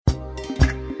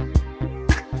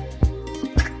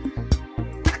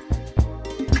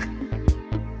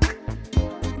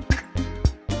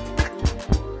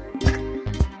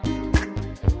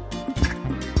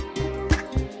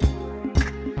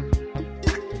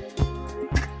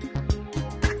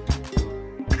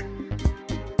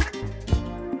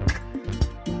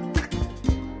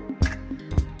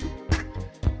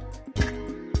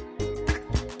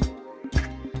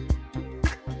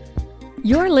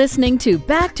You're listening to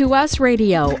Back to Us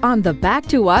Radio on the Back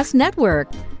to Us Network.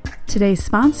 Today's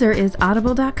sponsor is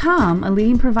Audible.com, a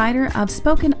leading provider of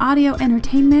spoken audio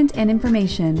entertainment and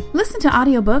information. Listen to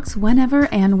audiobooks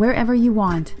whenever and wherever you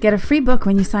want. Get a free book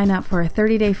when you sign up for a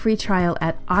 30-day free trial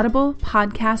at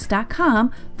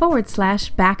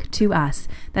audiblepodcast.com/back to us.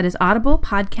 That is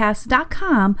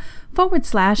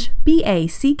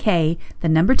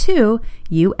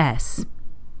audiblepodcast.com/BACK2US.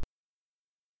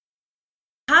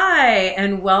 Hi,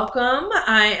 and welcome.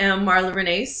 I am Marla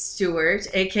Renee Stewart,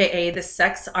 aka the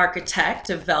Sex Architect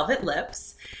of Velvet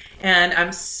Lips, and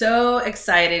I'm so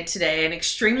excited today and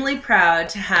extremely proud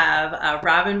to have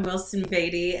Robin Wilson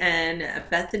Beatty and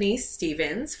Bethany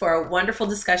Stevens for a wonderful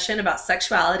discussion about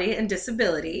sexuality and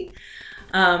disability.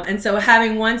 And so,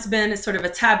 having once been sort of a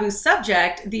taboo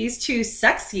subject, these two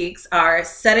sex geeks are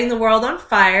setting the world on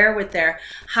fire with their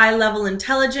high-level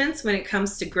intelligence when it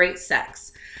comes to great sex.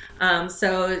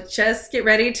 So just get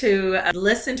ready to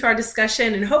listen to our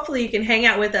discussion, and hopefully you can hang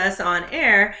out with us on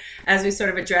air as we sort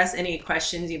of address any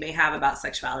questions you may have about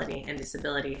sexuality and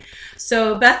disability.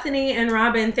 So Bethany and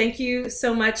Robin, thank you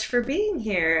so much for being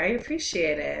here. I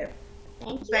appreciate it.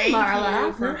 Thank you, Marla.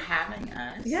 You for having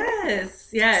us. Yes.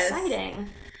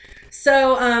 Exciting.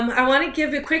 So I want to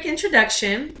give a quick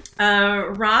introduction.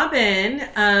 Robin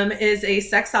is a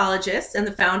sexologist and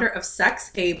the founder of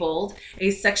Sexabled,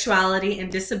 a sexuality and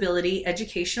disability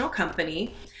educational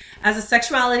company. As a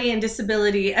sexuality and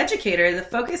disability educator, the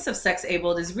focus of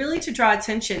Sexabled is really to draw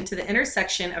attention to the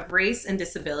intersection of race and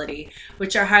disability,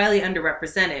 which are highly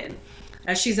underrepresented.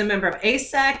 She's a member of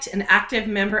ASECT, an active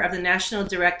member of the National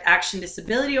Direct Action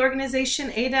Disability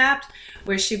Organization, ADAPT,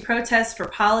 where she protests for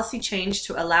policy change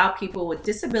to allow people with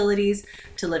disabilities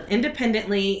to live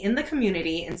independently in the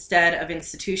community instead of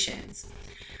institutions.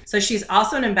 So she's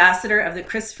also an ambassador of the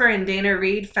Christopher and Dana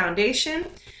Reed Foundation.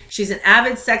 She's an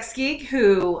avid sex geek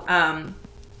who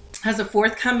has a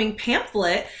forthcoming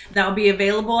pamphlet that will be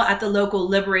available at the local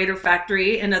Liberator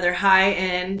Factory and other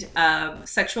high-end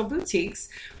sexual boutiques,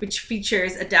 which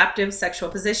features adaptive sexual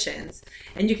positions.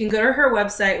 And you can go to her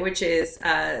website, which is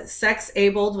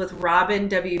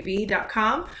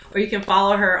sexabledwithrobinwb.com, or you can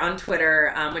follow her on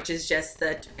Twitter, which is just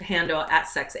the handle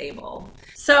 @sexable.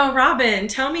 So, Robin,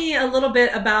 tell me a little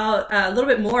bit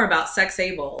more about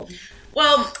Sexabled.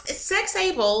 Well,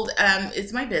 Sexabled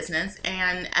is my business,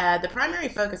 and the primary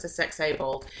focus of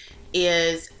Sexabled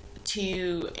is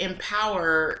to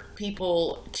empower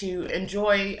people to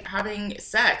enjoy having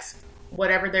sex,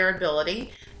 whatever their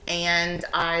ability. And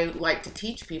I like to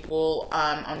teach people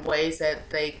on ways that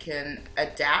they can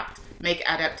make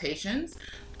adaptations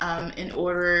in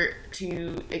order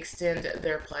to extend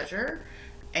their pleasure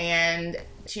and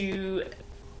to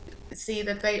see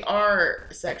that they are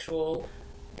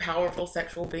powerful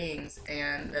sexual beings,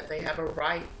 and that they have a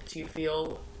right to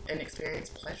feel and experience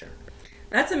pleasure.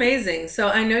 That's amazing. So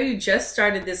I know you just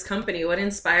started this company. What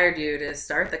inspired you to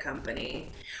start the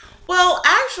company? Well,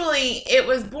 actually, it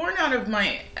was born out of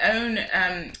my own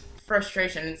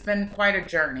frustration. It's been quite a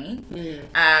journey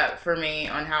for me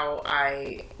on how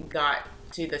I got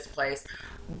to this place.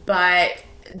 But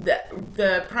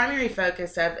the primary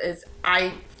focus is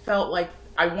I felt like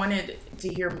I wanted to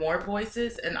hear more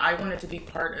voices, and I wanted to be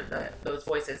part of those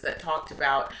voices that talked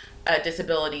about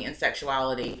disability and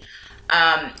sexuality.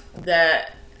 The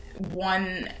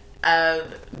one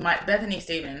of Bethany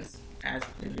Stevens,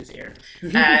 who's here,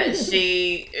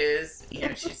 she is,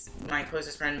 she's my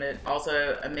closest friend, but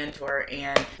also a mentor.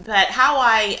 But how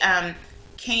I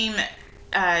came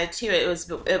to it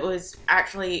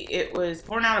was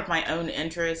born out of my own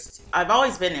interest. I've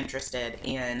always been interested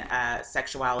in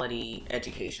sexuality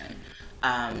education.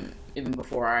 Even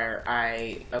before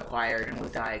I acquired and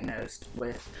was diagnosed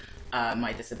with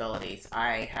my disabilities.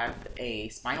 I have a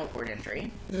spinal cord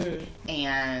injury,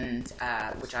 and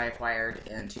which I acquired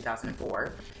in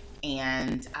 2004,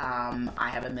 and I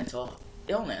have a mental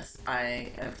illness.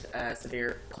 I have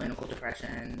severe clinical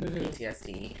depression,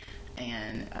 PTSD,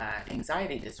 and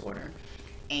anxiety disorder,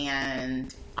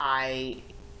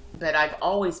 but I've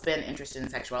always been interested in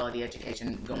sexuality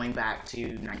education going back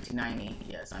to 1990.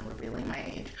 Yes, I'm revealing my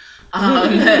age.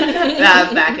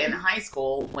 Back in high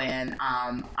school when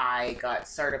I got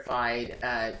certified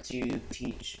to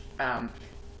teach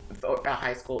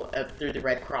high school through the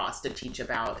Red Cross to teach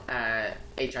about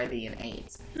HIV and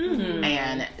AIDS.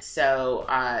 And so,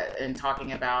 in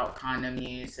talking about condom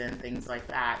use and things like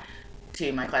that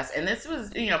to my class. And this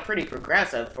was, pretty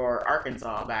progressive for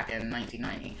Arkansas back in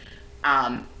 1990.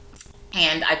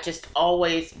 And I've just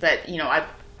always, I've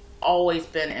always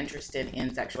been interested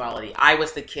in sexuality. I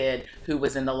was the kid who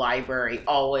was in the library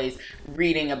always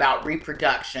reading about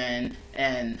reproduction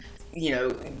and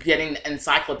getting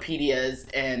encyclopedias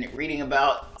and reading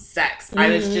about sex. I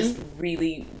was just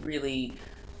really, really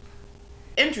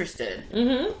interested.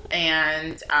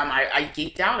 And I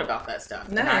geeked out about that stuff.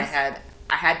 Nice. And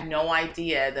I had no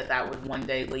idea that would one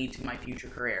day lead to my future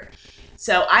career.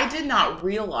 So I did not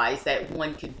realize that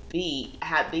one could be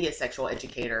a sexual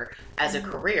educator as a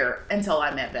career until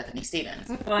I met Bethany Stevens.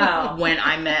 Wow. When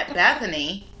I met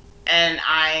Bethany, and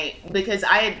because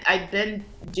I'd been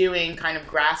doing kind of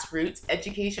grassroots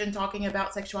education talking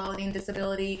about sexuality and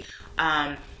disability.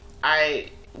 I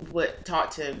would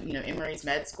talk to Emory's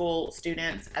med school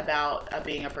students about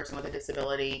being a person with a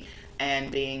disability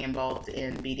and being involved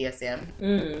in BDSM,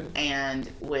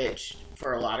 and which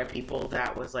for a lot of people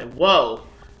that was like, whoa,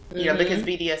 because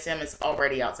BDSM is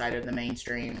already outside of the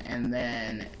mainstream, and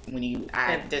then when you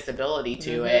add disability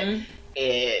to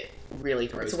it really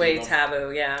throws it's way people.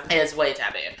 taboo. Yeah, it's way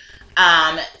taboo.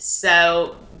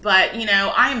 But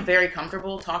I am very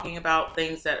comfortable talking about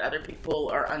things that other people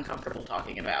are uncomfortable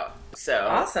talking about. So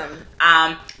awesome.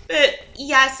 But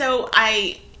yeah, so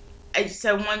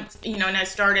so once and I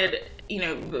started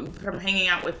from hanging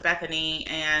out with Bethany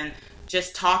and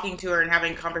just talking to her and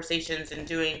having conversations and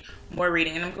doing more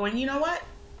reading, and I'm going, you know what,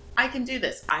 I can do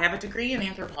this. I have a degree in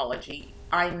anthropology.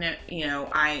 I know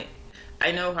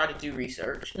I know how to do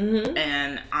research,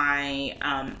 and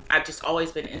I've just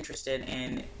always been interested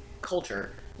in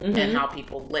culture and how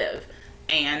people live.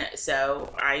 And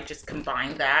so I just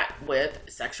combined that with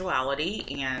sexuality,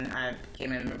 and I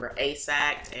became a member of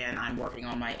ASACT, and I'm working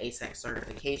on my ASACT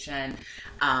certification.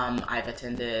 I've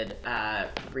attended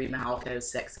Reed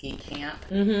Mahalko's Sex Geek Camp,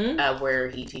 where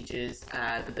he teaches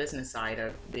the business side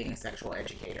of being a sexual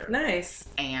educator. Nice.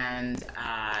 And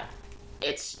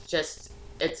it's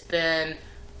been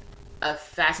a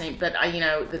fascinating, but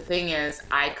the thing is,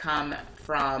 I come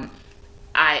from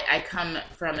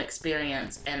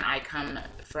experience, and I come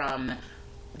from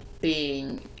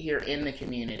being here in the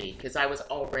community, because I was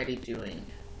already doing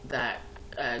that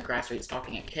grassroots,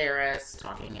 talking at Karis,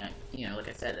 talking at, like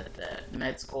I said, at the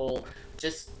med school,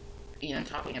 just,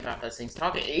 talking about those things,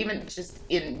 even just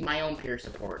in my own peer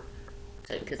support,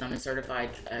 because I'm a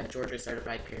certified, Georgia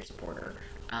certified peer supporter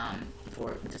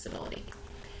for disability.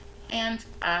 And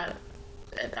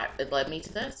it led me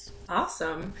to this.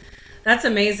 Awesome. That's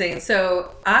amazing.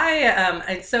 So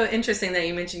it's so interesting that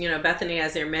you mentioned, Bethany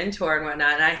as your mentor and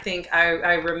whatnot. And I think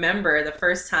I remember the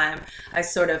first time I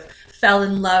sort of fell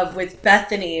in love with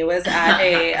Bethany was at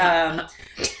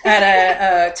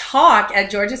a talk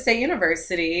at Georgia State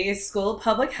University School of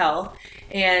Public Health.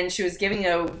 And she was giving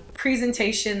a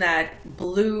presentation that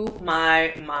blew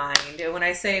my mind. And when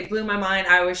I say blew my mind,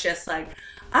 I was just like,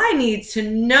 I need to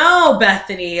know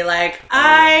Bethany.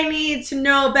 I need to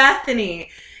know Bethany.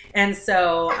 And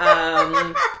so,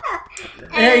 and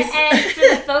for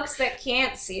the folks that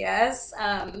can't see us,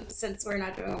 since we're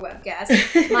not doing a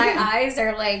webcast, my eyes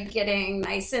are getting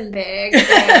nice and big.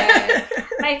 And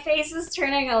my face is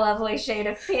turning a lovely shade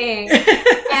of pink,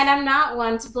 and I'm not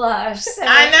one to blush. So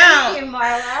I know. Thank you,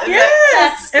 Marla.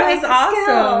 Yes, it was awesome.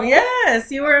 Skill. Yes,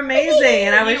 you were amazing,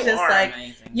 and I was just like,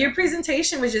 amazing. Your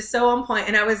presentation was just so on point,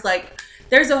 and I was like,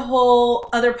 there's a whole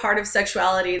other part of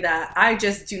sexuality that I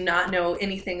just do not know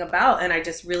anything about, and I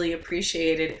just really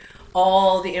appreciated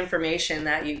all the information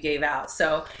that you gave out.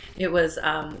 So it was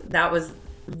that was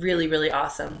really, really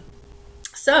awesome.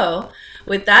 So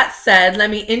with that said, let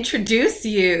me introduce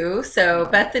you. So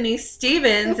Bethany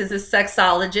Stevens is a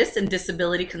sexologist and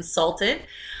disability consultant,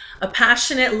 a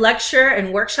passionate lecturer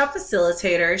and workshop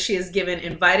facilitator. She has given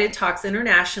invited talks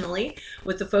internationally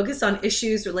with the focus on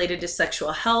issues related to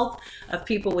sexual health of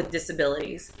people with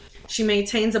disabilities. She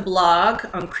maintains a blog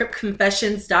on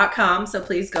cripconfessions.com, so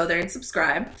please go there and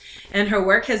subscribe. And her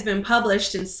work has been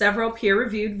published in several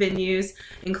peer-reviewed venues,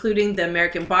 including the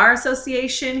American Bar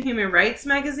Association, Human Rights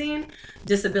Magazine,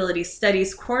 Disability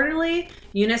Studies Quarterly,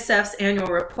 UNICEF's annual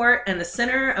report, and the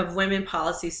Center of Women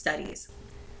Policy Studies.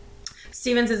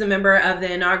 Stevens is a member of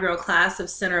the inaugural class of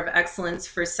Center of Excellence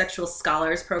for Sexual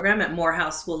Scholars program at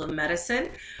Morehouse School of Medicine,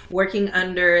 working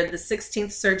under the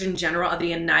 16th Surgeon General of the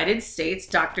United States,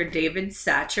 Dr. David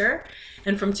Satcher.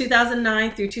 And from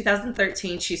 2009 through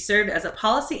 2013, she served as a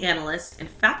policy analyst and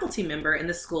faculty member in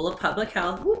the School of Public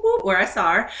Health, where I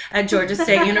saw her, at Georgia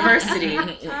State University.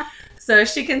 So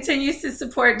she continues to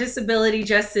support disability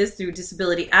justice through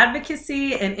disability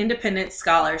advocacy and independent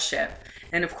scholarship.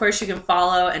 And of course, you can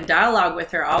follow and dialogue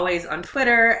with her always on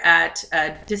Twitter at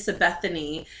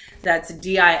Disabethany. That's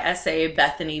D-I-S-A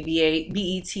Bethany,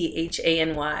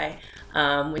 B-E-T-H-A-N-Y,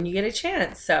 when you get a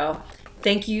chance. So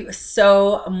thank you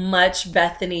so much,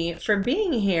 Bethany, for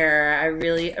being here. I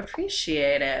really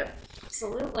appreciate it.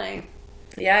 Absolutely.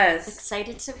 Yes.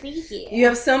 Excited to be here. You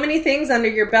have so many things under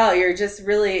your belt. You're just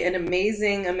really an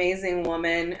amazing, amazing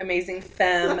woman, amazing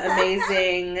femme,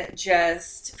 amazing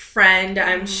just friend,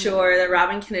 I'm sure, that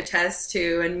Robin can attest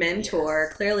to and mentor.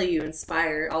 Yes. Clearly you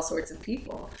inspire all sorts of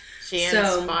people. She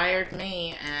inspired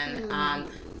me,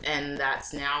 and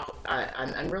that's now,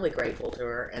 I'm really grateful to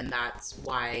her, and that's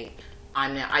why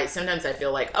sometimes I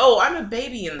feel like, I'm a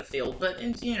baby in the field, but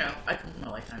I come from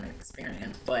a lifetime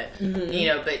experience, but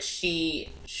but she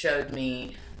showed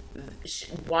me,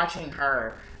 watching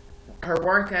her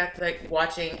work ethic,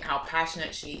 watching how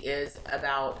passionate she is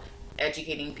about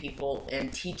educating people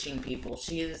and teaching people.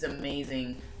 She is an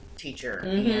amazing teacher,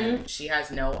 and she has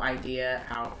no idea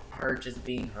how her just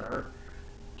being her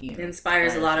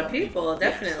inspires a lot of people.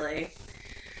 Definitely. Yes.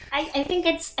 I think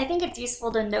it's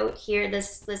useful to note here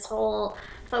this whole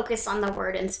focus on the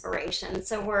word inspiration.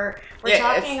 So we're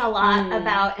talking a lot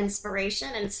about inspiration,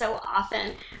 and so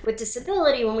often with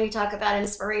disability, when we talk about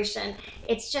inspiration,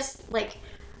 it's just like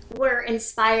we're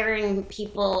inspiring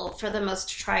people for the most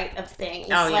trite of things.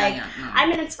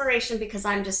 I'm an inspiration because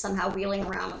I'm just somehow wheeling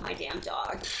around with my damn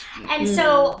dog. And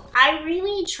so I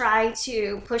really try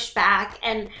to push back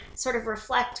and sort of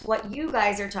reflect what you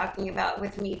guys are talking about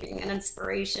with me being an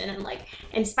inspiration and like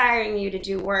inspiring you to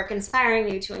do work,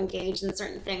 inspiring you to engage in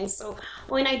certain things. So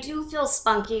when I do feel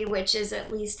spunky, which is at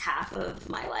least half of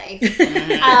my life,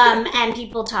 and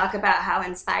people talk about how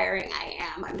inspiring I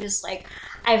am, I'm just like,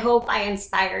 I hope I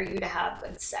inspire you to have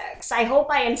good sex. I hope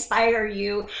I inspire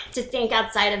you to think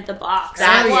outside of the box.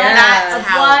 That's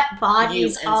what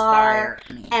bodies are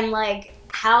and like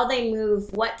how they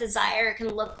move, what desire can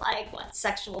look like, what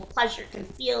sexual pleasure can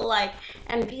feel like,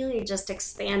 and really just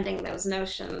expanding those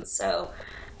notions. So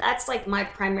that's like my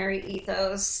primary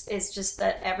ethos, is just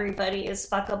that everybody is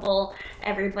fuckable,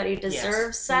 everybody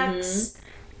deserves sex,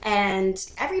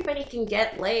 and everybody can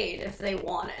get laid if they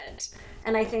want it.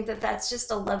 And I think that that's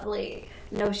just a lovely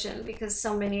notion, because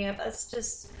so many of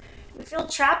us we feel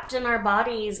trapped in our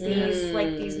bodies,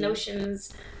 these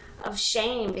notions of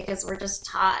shame, because we're just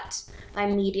taught by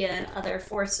media and other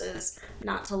forces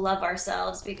not to love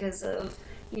ourselves because of,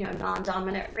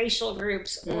 non-dominant racial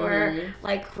groups, or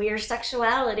like queer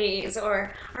sexualities,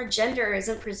 or our gender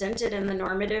isn't presented in the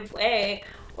normative way,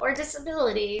 or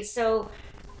disability. So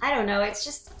I don't know, it's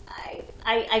just,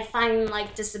 I find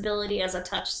like disability as a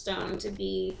touchstone to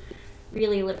be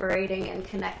really liberating and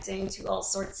connecting to all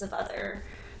sorts of other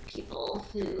people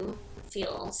who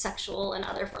feel sexual and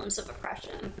other forms of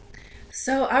oppression.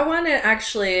 So I want to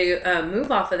actually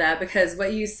move off of that, because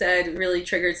what you said really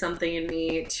triggered something in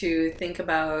me to think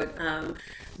about.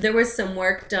 There was some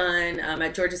work done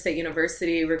at Georgia State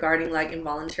University regarding like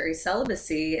involuntary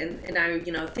celibacy, and I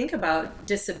think about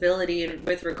disability and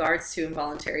with regards to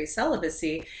involuntary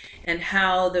celibacy and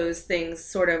how those things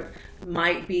sort of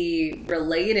might be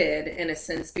related in a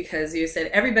sense, because you said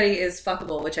everybody is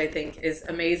fuckable, which I think is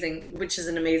amazing, which is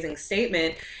an amazing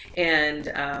statement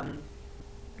and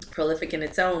prolific in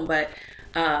its own. But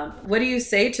what do you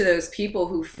say to those people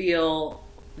who feel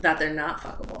that they're not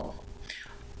fuckable?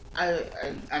 I'm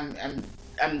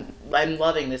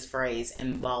loving this phrase,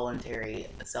 involuntary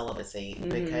celibacy,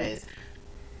 because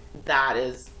that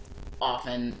is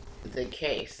often the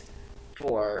case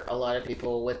for a lot of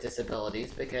people with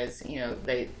disabilities, because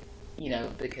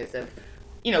because of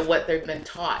what they've been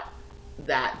taught,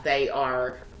 that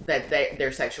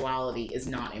their sexuality is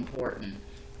not important,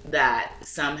 that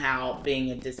somehow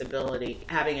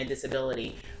having a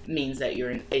disability means that you're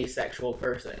an asexual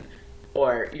person,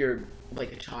 or you're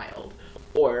like a child,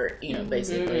 or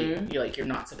basically you're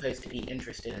not supposed to be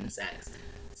interested in sex.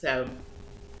 So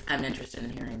I'm interested in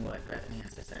hearing what Bethany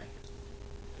has to say.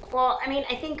 Well, I mean,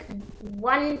 I think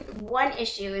one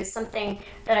issue is something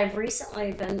that I've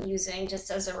recently been using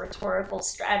just as a rhetorical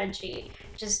strategy,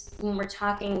 just when we're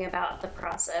talking about the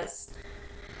process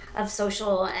of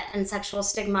social and sexual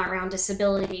stigma around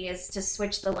disability, is to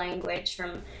switch the language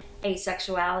from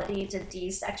asexuality to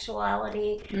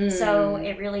desexuality. So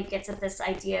it really gets at this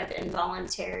idea of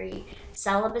involuntary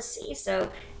celibacy.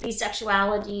 So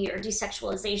desexuality or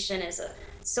desexualization is a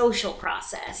social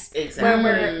process where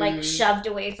we're like shoved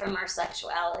away from our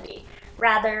sexuality,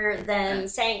 rather than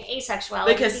saying asexuality.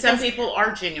 Because some people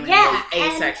are genuinely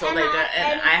asexual. And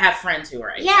I have friends who are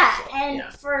asexual. Yeah,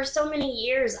 and for so many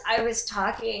years, I was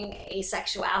talking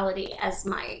asexuality as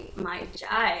my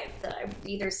jive, that I would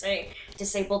either say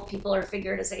disabled people are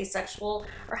figured as asexual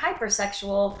or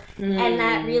hypersexual, and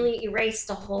that really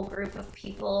erased a whole group of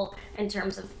people in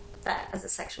terms of that as a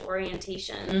sexual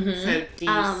orientation. So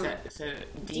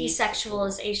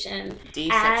Desexualization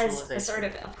as a sort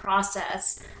of a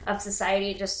process of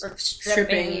society just sort of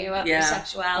stripping you of your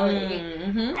sexuality.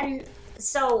 And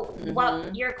so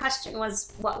what your question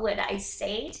was, what would I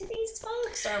say to these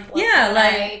folks? Or what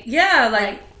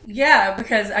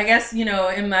because I guess, in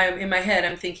my head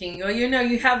I'm thinking, well,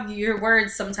 you have your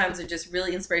words sometimes are just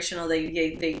really inspirational.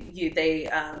 They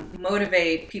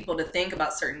motivate people to think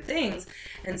about certain things.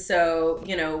 And so,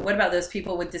 what about those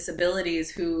people with disabilities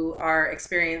who are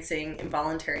experiencing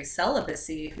involuntary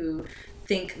celibacy, who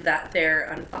think that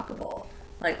they're unfuckable?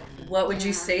 Like, what would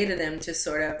you say to them to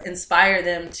sort of inspire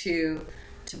them to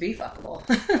be fuckable?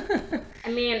 I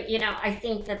mean, I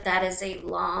think that is a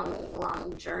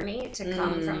long journey to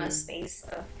come from a space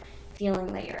of feeling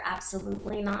that you're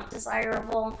absolutely not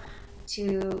desirable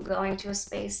to going to a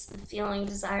space of feeling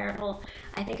desirable.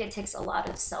 I think it takes a lot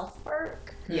of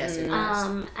self-work. Yes, it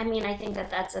does. I mean, I think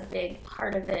that's a big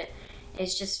part of it,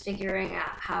 is just figuring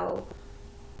out how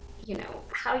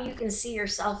you can see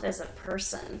yourself as a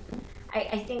person.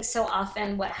 I think so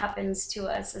often what happens to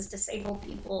us as disabled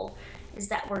people is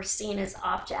that we're seen as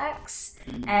objects,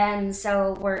 and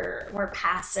so we're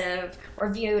passive,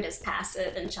 we're viewed as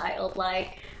passive and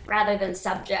childlike rather than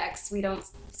subjects. We don't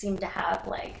seem to have,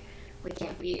 we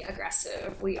can't be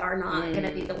aggressive. We are not going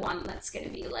to be the one that's going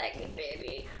to be like, hey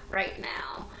baby, right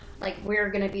now. We're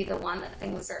going to be the one that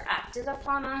things are acted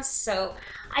upon us. So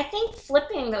I think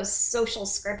flipping those social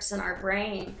scripts in our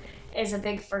brain is a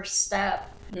big first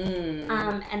step.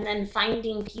 And then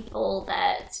finding people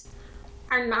that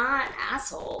are not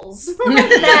assholes.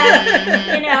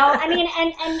 That, I mean,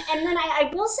 and then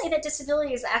I will say that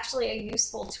disability is actually a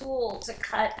useful tool to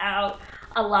cut out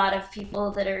a lot of people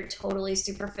that are totally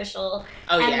superficial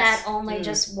that only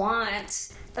just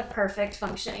want the perfect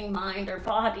functioning mind or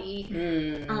body,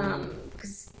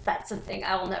 because that's something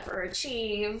I will never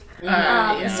achieve.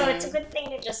 So it's a good thing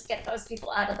to just get those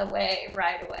people out of the way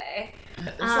right away.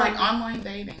 It's like online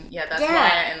dating. That's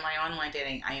why in my online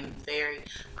dating,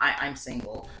 I'm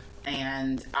single,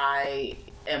 and I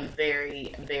am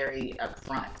very, very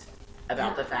upfront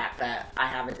about the fact that I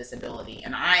have a disability,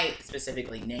 and I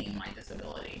specifically name my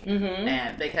disability,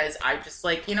 and because I just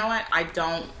you know what, I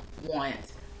don't want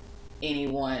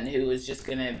anyone who is just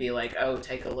gonna be like, oh,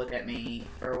 take a look at me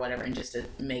or whatever, and just to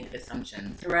make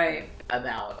assumptions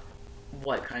about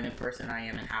what kind of person I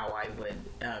am and how I would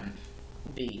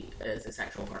be as a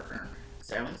sexual partner.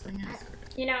 So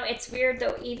it's weird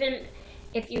though, even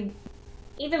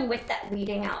with that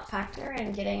weeding out factor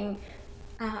and getting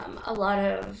a lot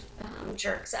of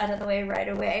jerks out of the way right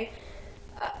away,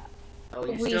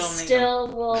 we still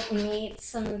will meet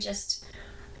some just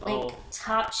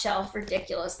top shelf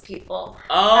ridiculous people.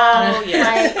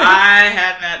 Yes, I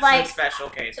have met some special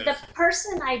cases. The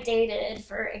person I dated,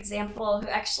 for example, who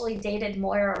actually dated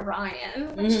Moira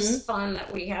Ryan, which is fun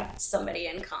that we have somebody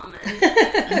in common.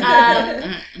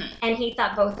 And he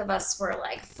thought both of us were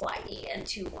flighty and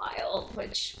too wild,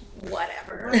 which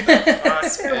whatever.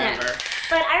 Screw him.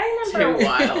 But I remember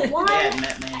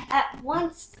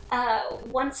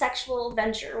one sexual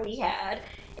venture we had.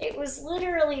 It was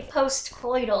literally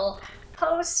post-coital,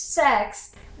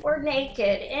 post-sex, we're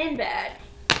naked, in bed.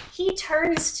 He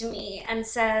turns to me and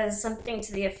says something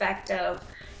to the effect of,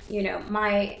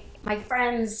 my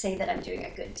friends say that I'm doing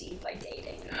a good deed by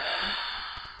dating you.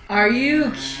 Are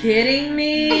you kidding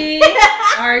me?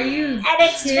 Are you and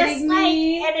it's kidding just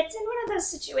me? And it's in one of those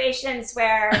situations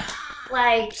where,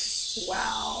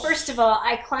 wow. First of all,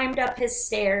 I climbed up his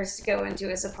stairs to go into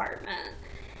his apartment.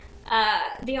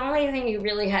 The only thing he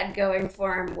really had going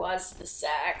for him was the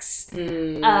sex.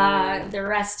 The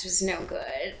rest was no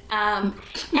good.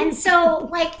 And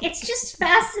so, it's just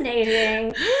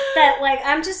fascinating that,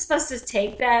 I'm just supposed to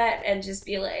take that and just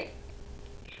be like,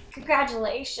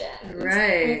 congratulations.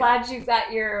 Right. I'm glad you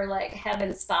got your,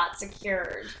 heaven spot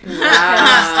secured.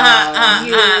 Wow.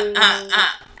 You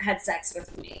had sex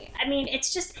with me. I mean,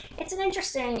 it's an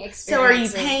interesting experience. So are you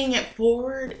paying it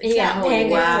forward? Paying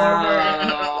it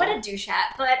wow. forward. What a douche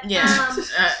hat. But,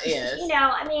 yes.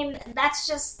 I mean, that's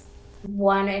just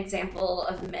one example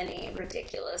of many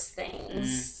ridiculous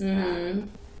things.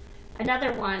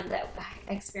 Another one that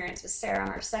I experienced with Sarah on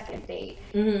our second date,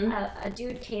 a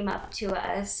dude came up to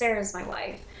us. Sarah's my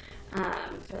wife,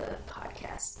 for the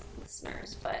podcast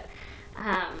listeners, but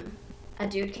a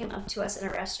dude came up to us in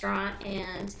a restaurant,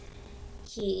 and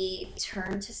he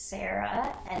turned to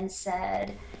Sarah and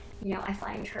said, I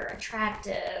find her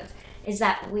attractive. Is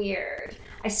that weird?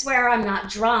 I swear I'm not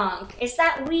drunk. Is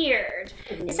that weird?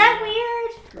 Is that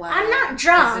weird? Wow. I'm not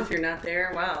drunk. As if you're not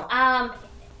there. Wow.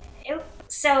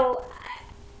 So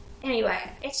anyway,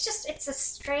 it's a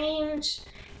strange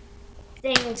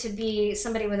thing to be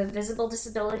somebody with a visible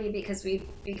disability because we've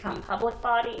become public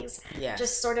bodies. Yes.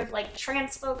 Just sort of like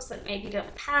trans folks that maybe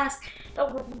don't pass.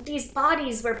 But these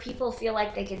bodies where people feel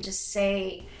like they can just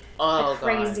say the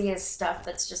craziest stuff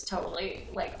that's just totally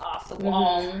like off the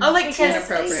wall. Mm-hmm. Oh, like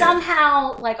because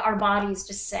somehow like our bodies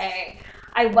just say,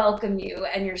 I welcome you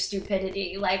and your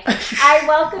stupidity. Like, I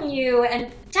welcome you,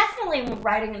 and definitely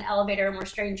riding an elevator and we're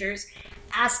strangers,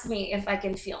 ask me if I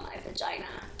can feel my vagina.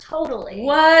 Totally.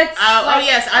 What? Oh,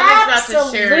 yes, I was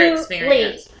about to share an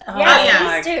experience.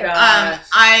 Yeah, please do.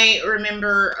 I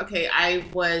remember, I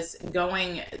was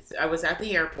at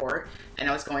the airport, and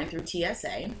I was going through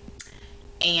TSA,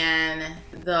 and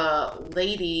the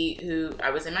lady I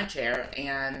was in my chair,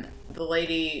 and the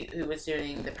lady who was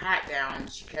doing the pat down,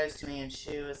 she goes to me and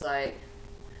she was like,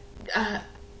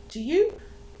 do you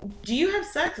have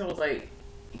sex? I was like,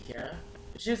 yeah.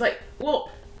 She was like,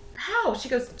 well, how? She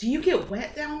goes, do you get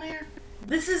wet down there?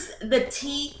 This is the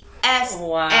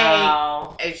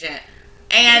TSA agent.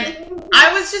 And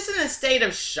I was just in a state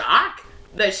of shock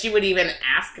that she would even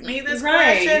ask me this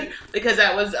question, because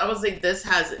I was like, this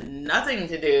has nothing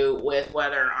to do with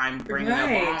whether I'm bringing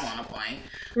a bomb on a plane.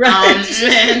 I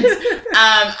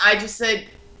just said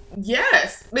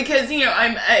yes, because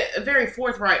I'm a very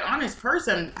forthright, honest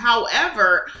person.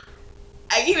 However,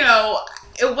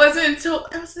 it wasn't until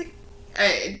I was like,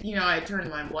 I turned to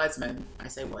my husband. I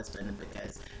say husband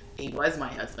because he was my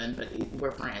husband, but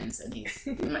we're friends, and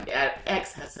my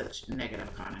ex has such negative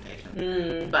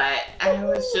connotation. But I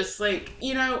was just like,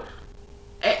 I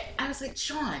was like,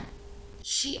 Sean,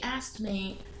 she asked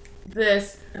me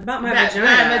this about my vagina,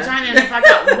 and if I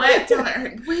got wet down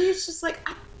there. He's just like,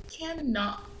 I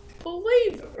cannot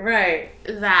believe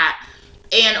that.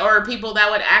 And or people that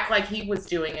would act like he was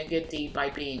doing a good deed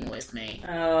by being with me.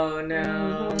 Oh no.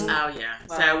 Mm-hmm. Oh yeah.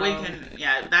 Wow. So we can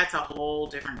that's a whole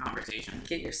different conversation.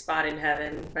 Get your spot in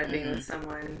heaven by being with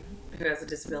someone who has a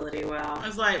disability. Wow. I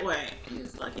was like, wait,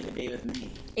 he's lucky to be with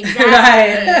me.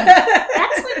 Exactly.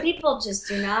 That's what people just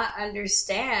do not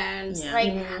understand. Yeah.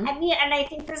 Like I mean, and I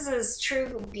think this is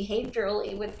true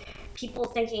behaviorally with people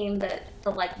thinking that the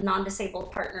like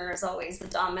non-disabled partner is always the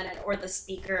dominant or the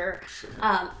speaker.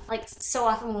 Like so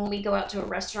often when we go out to a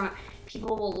restaurant,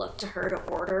 people will look to her to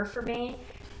order for me,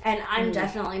 and I'm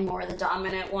definitely more the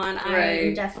dominant one.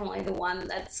 I'm definitely the one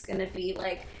that's gonna be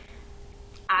like,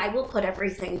 I will put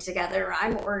everything together.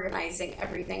 I'm organizing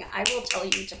everything. I will tell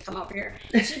you to come over here.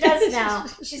 She does now.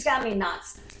 She's got me not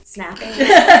snapping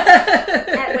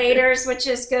at waiters, which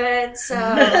is good. So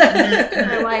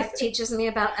my wife teaches me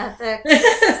about ethics.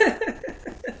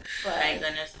 Thank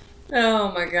goodness.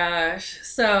 Oh my gosh.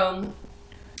 So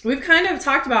we've kind of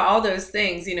talked about all those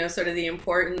things, sort of the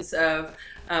importance of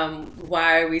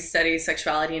why we study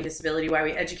sexuality and disability, why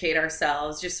we educate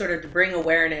ourselves, just sort of to bring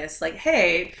awareness, like,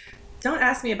 hey, don't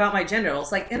ask me about my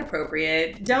genitals, like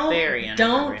inappropriate.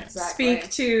 Don't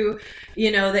speak to,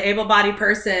 the able-bodied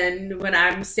person when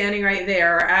I'm standing right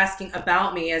there or asking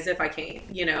about me as if I can't,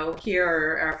 hear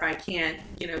or if I can't,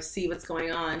 see what's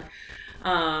going on.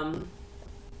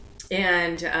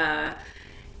 And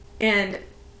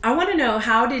I want to know,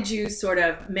 how did you sort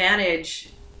of manage?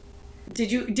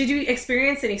 Did you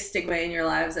experience any stigma in your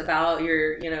lives about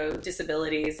your,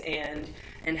 disabilities, and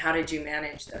how did you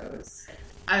manage those?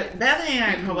 Bethany and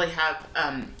I probably have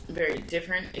very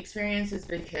different experiences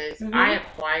because I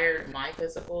acquired my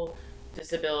physical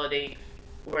disability,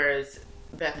 whereas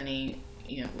Bethany,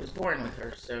 was born with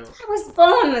her. So I was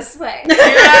born this way.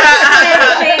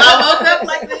 I woke up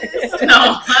like this.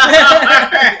 No,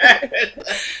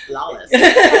 flawless.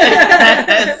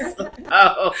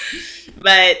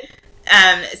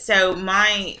 So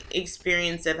my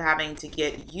experience of having to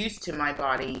get used to my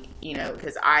body,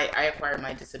 because I acquired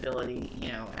my disability,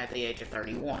 at the age of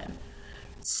 31.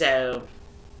 So,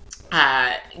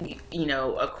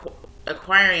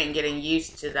 acquiring and getting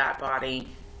used to that body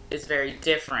is very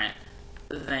different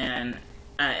than,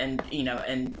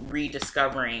 and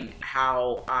rediscovering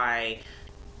how I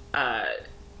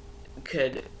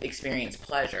could experience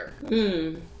pleasure.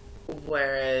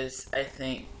 Whereas I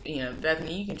think,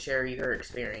 Bethany, you can share your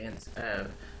experience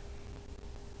of,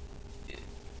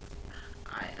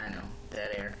 I know, dead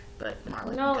air, but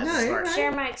Marla,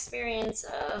 share my experience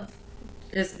of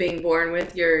just being born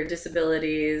with your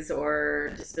disabilities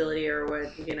or disability or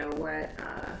what,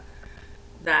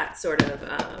 that sort of,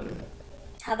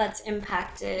 how that's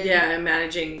impacted. Yeah,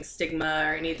 managing stigma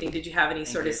or anything. Did you have any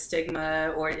sort of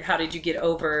stigma, or how did you get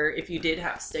over if you did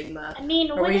have stigma? I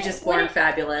mean, or were you just born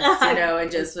fabulous,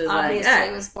 and just was obviously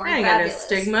like, was born I ain't fabulous.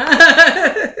 got no stigma.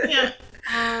 Yeah.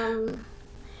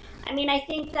 I mean, I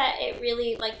think that it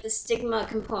really, like, the stigma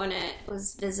component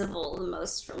was visible the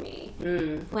most for me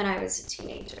when I was a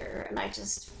teenager, and I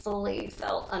just fully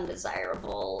felt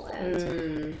undesirable,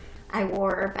 and I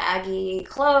wore baggy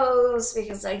clothes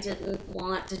because I didn't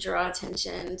want to draw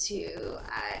attention to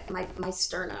my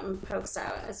sternum pokes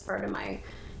out as part of my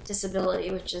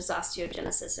disability, which is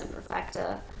osteogenesis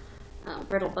imperfecta,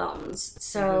 brittle bones.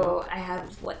 So I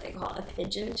have what they call a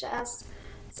pigeon chest.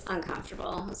 It's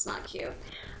uncomfortable. It's not cute.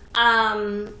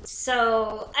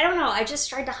 So I don't know. I just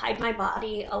tried to hide my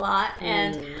body a lot.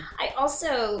 And I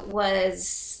also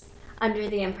was under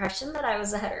the impression that I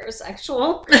was a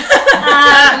heterosexual.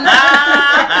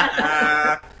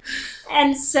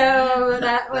 And so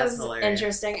that was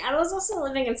interesting. I was also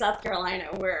living in South Carolina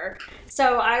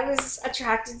so I was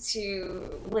attracted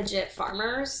to legit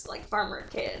farmers, like farmer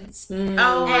kids.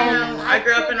 Oh, wow. I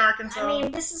grew up in Arkansas. I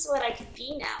mean, this is what I could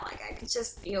be now. Like, I could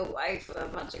just be a wife of a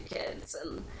bunch of kids,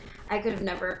 and I could have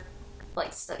never,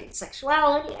 like, studied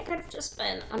sexuality. I could have just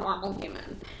been a normal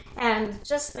human. And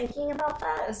just thinking about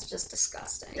that is just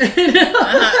disgusting.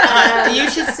 You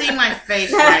should see my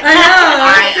face right now.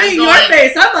 I know. I see your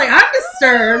face. I'm like, I'm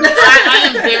disturbed. I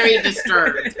am very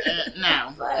disturbed.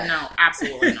 No,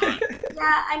 absolutely not.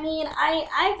 Yeah, I mean,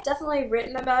 I've definitely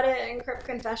written about it in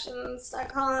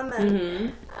cryptconfessions.com,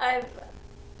 and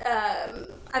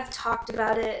I've talked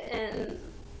about it in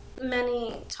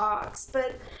many talks,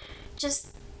 but just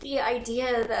the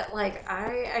idea that, like,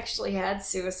 I actually had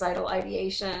suicidal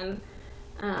ideation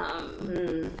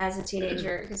as a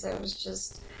teenager because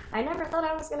I never thought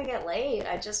I was going to get laid.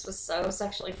 I just was so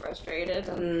sexually frustrated,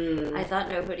 and I thought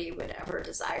nobody would ever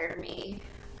desire me.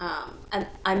 And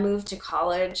I moved to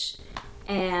college,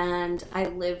 and I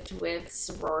lived with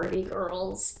sorority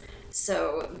girls,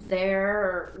 so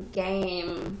their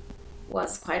game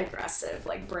was quite aggressive,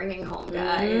 like bringing home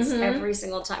guys every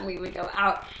single time we would go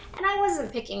out. And I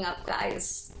wasn't picking up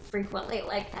guys frequently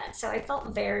like that, so I felt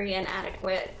very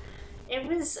inadequate. It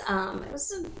was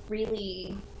a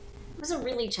really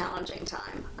challenging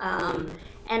time.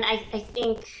 And I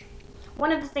think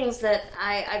one of the things that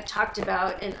I've talked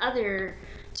about in other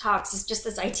talks is just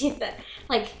this idea that,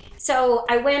 like, so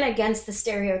I went against the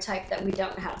stereotype that we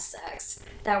don't have sex,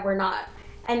 that we're not,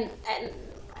 and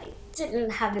didn't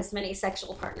have as many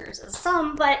sexual partners as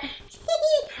some, but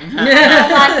I'm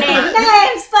not naming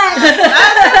names, but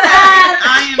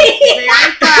I am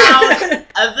very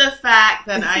proud of the fact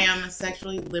that I am a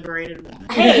sexually liberated woman.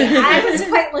 Hey, I was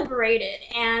quite liberated,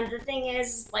 and the thing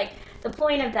is, like, the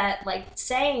point of that, like,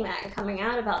 saying that and coming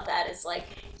out about that is, like,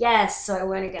 yes, so I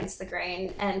went against the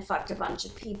grain and fucked a bunch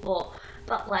of people.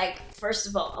 But, like, first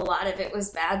of all, a lot of it was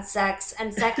bad sex.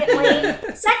 And secondly,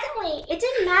 it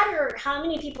didn't matter how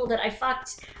many people that I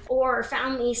fucked or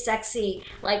found me sexy.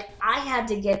 Like, I had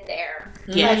to get there.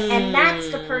 Yes. Like, and that's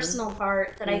the personal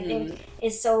part that I think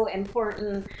is so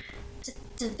important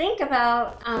to think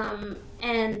about.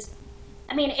 And,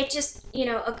 I mean, it just,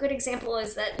 a good example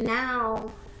is that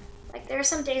now, like, there are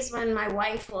some days when my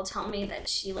wife will tell me that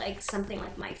she likes something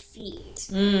like my feet.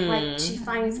 Like, she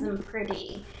finds them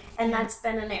pretty. And that's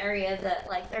been an area that,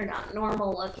 like, they're not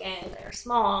normal looking, they're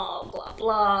small, blah,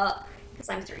 blah, because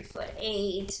I'm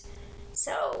 3'8".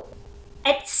 So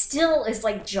it still is,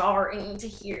 like, jarring to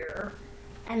hear.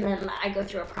 And then I go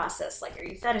through a process, like, are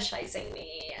you fetishizing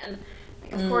me? And,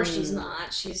 like, of course she's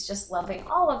not. She's just loving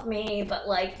all of me, but,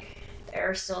 like, there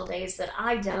are still days that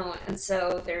I don't. And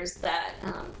so there's that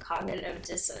cognitive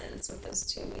dissonance with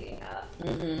those two meeting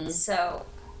up. So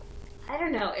I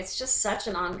don't know. It's just such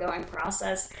an ongoing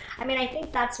process. I mean, I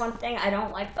think that's one thing. I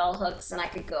don't like bell hooks, and I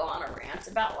could go on a rant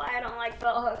about why I don't like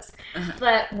bell hooks.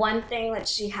 But one thing that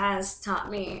she has taught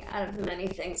me, out of the many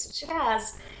things that she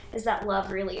has, is that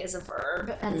love really is a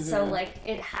verb. And so, like,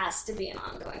 it has to be an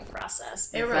ongoing process.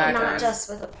 It really Not does. just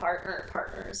with a partner or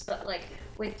partners, but, like,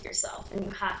 with yourself. And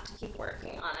you have to keep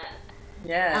working on it.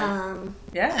 Yes.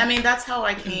 Yeah. I mean, that's how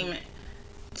I came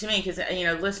to me, because,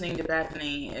 listening to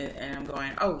Bethany, and I'm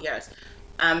going, oh, yes.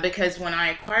 Because when I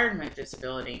acquired my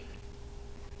disability,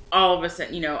 all of a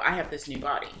sudden, I have this new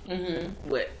body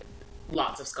with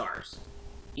lots of scars,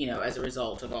 as a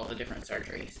result of all the different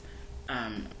surgeries.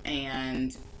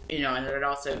 And it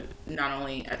also, not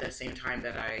only at the same time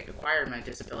that I acquired my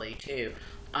disability too,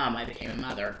 I became a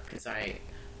mother, because I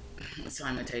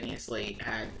simultaneously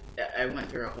I went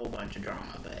through a whole bunch of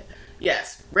drama. But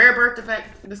yes, rare birth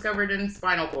defect discovered in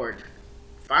spinal cord.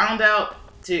 Found out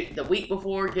the week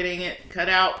before getting it cut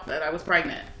out that I was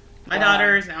pregnant. My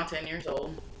daughter is now 10 years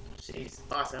old. She's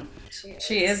awesome.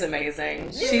 She is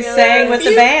amazing. She really sang with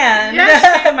the band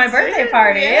at my birthday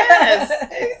party. Yes,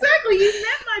 exactly. You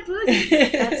met my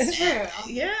boogie. That's true.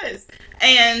 Yes.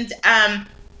 And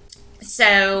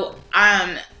So,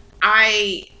 I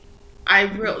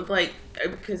really, like,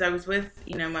 because I was with,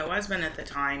 my husband at the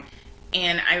time,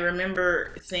 and I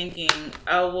remember thinking,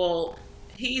 oh, well,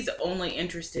 he's only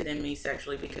interested in me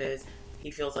sexually because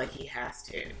he feels like he has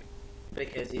to,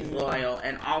 because he's loyal.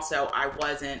 And also, I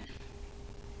wasn't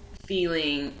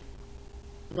feeling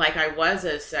like I was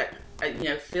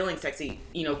feeling sexy,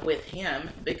 with him,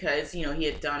 because, he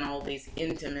had done all these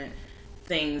intimate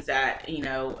things that,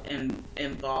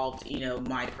 involved,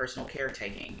 my personal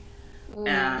caretaking.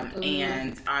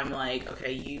 And I'm like,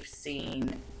 okay, you've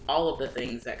seen all of the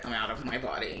things that come out of my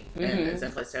body. And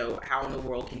so how in the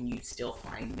world can you still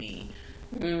find me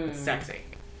sexy?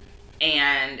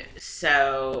 And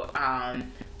so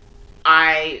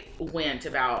I went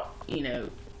about,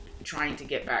 trying to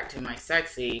get back to my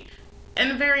sexy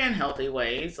in very unhealthy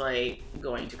ways, like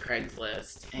going to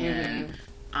Craigslist and,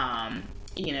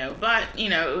 but,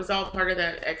 it was all part of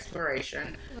that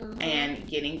exploration and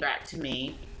getting back to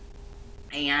me.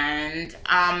 And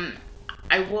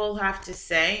I will have to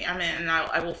say, and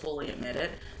I will fully admit it,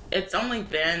 it's only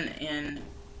been in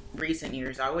recent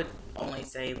years, I would only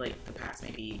say like the past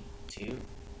maybe 2-3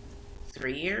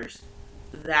 years,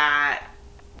 that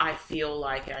I feel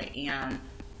like I am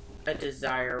a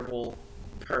desirable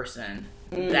person,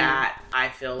 that I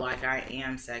feel like I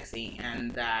am sexy,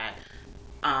 and that,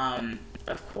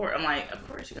 of course, I'm like, of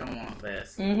course you're gonna want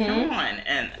this. Come on,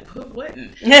 and who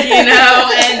wouldn't? But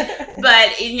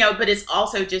it's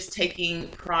also just taking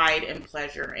pride and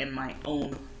pleasure in my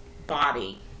own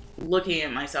body, looking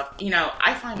at myself.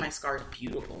 I find my scars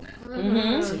beautiful now.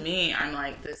 To me, I'm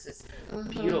like, this is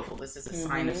beautiful. This is a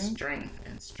sign of strength,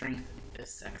 and strength is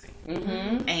sexy.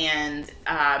 And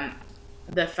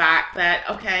the fact that,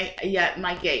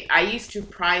 my gait. I used to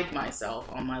pride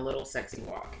myself on my little sexy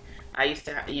walk. I used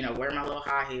to, wear my little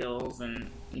high heels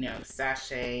and,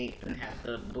 sashay and have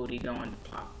the booty going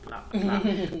plop, plop, plop.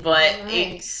 But,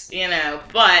 nice. And now,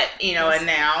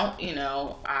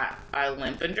 I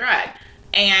limp and drag.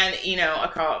 And, I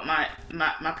call it my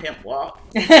pimp walk.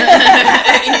 And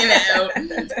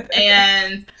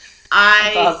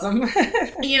That's awesome.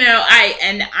 But you know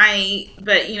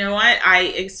what?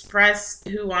 I express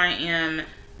who I am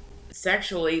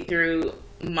sexually through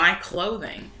my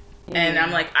clothing. And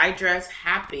I'm like, I dress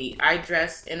happy. I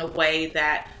dress in a way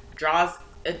that draws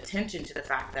attention to the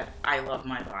fact that I love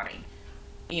my body.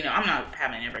 I'm not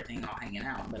having everything all hanging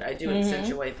out, but I do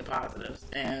accentuate the positives.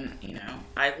 And,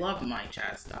 I love my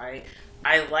chest. I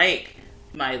like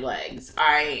my legs.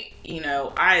 I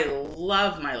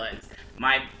love my legs.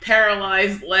 My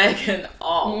paralyzed leg and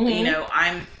all.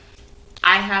 I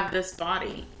have this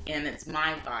body, and it's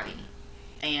my body.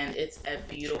 And it's a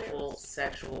beautiful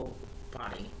sexual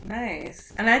body.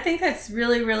 Nice. And I think that's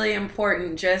really, really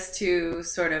important, just to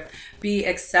sort of be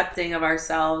accepting of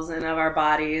ourselves and of our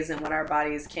bodies and what our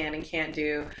bodies can and can't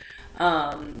do.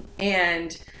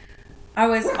 And I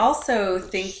was also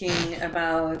thinking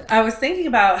about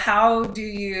how do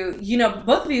you,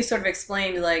 both of you sort of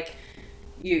explained, like,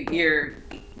 you're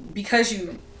because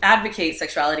you advocate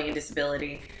sexuality and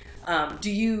disability, do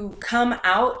you come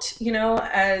out, do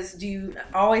you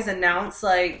always announce,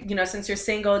 like, since you're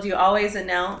single, do you always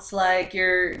announce, like,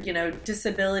 your,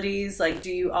 disabilities? Like,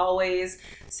 do you always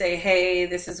say, hey,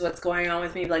 this is what's going on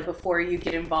with me, like, before you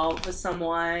get involved with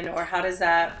someone? Or how does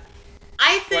that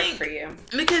work for you?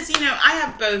 Because, I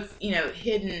have both,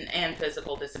 hidden and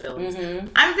physical disabilities.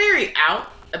 I'm very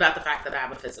out about the fact that I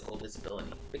have a physical disability,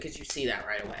 because you see that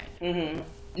right away.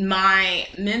 My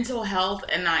mental health,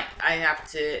 and I have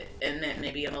to admit,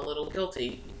 maybe I'm a little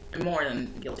guilty, more than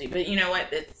guilty, but you know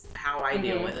what? It's how I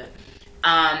deal with it.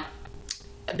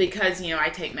 Because, I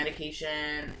take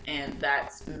medication, and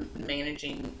that's manage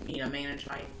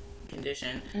my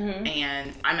condition.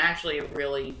 And I'm actually a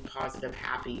really positive,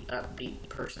 happy, upbeat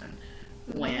person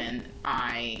when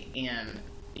I am,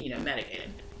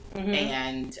 medicated.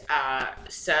 And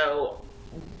so,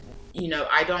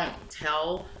 I don't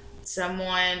tell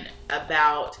someone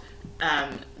about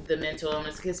the mental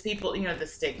illness, because people, the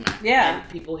stigma. And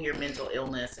people hear mental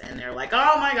illness and they're like,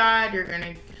 oh my God, you're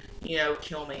gonna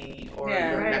kill me, or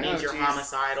that means you're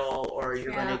homicidal, or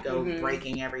you're gonna go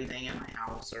breaking everything in my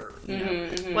house, or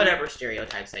whatever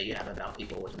stereotypes that you have about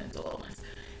people with mental illness.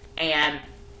 And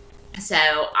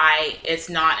so it's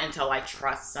not until I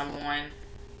trust someone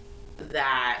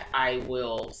that I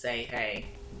will say, hey,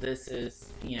 this is,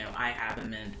 I have a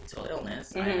mental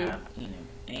illness. I have,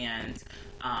 and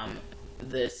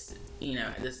this,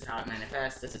 this is how it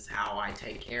manifests. This is how I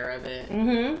take care of it,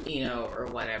 or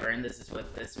whatever. And this is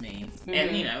what this means.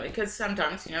 And, because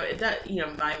sometimes, it does,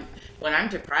 when I'm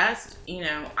depressed,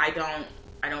 I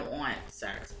don't want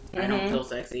sex. I don't feel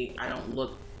sexy. I don't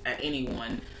look at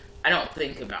anyone. I don't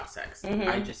think about sex.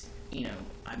 I just,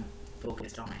 I'm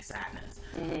focused on my sadness.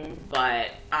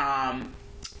 But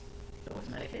with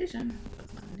medication,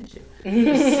 that's not an issue.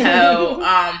 So,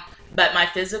 but my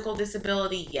physical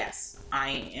disability, yes,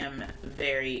 I am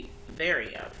very, very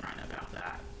upfront about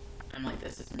that. I'm like,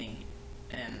 this is me,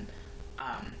 and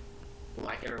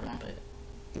like it or lump it.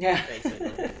 Yeah,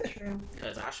 basically. True.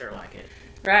 Because I sure like it.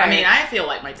 Right. I mean, I feel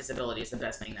like my disability is the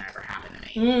best thing that ever happened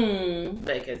to me.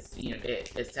 Because,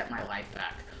 it set my life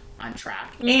back on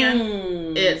track.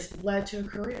 And it's led to a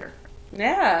career.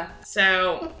 Yeah.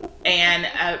 So, and,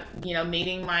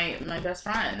 meeting my best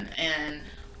friend and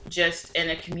just in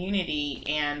a community.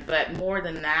 But more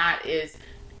than that is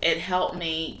it helped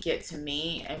me get to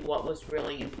me and what was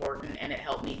really important. And it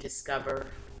helped me discover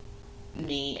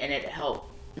me, and it helped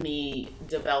me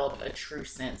develop a true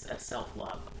sense of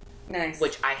self-love. Nice.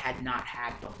 Which I had not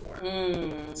had before.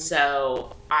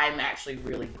 So I'm actually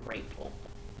really grateful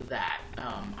that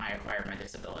I acquired my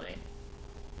disability.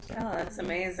 Oh, that's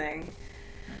amazing.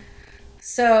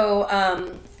 So,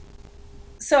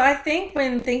 so I think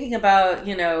when thinking about,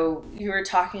 you were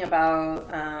talking about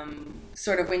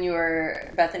sort of when you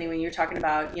were, Bethany, when you were talking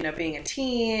about, being a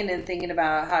teen and thinking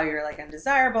about how you're like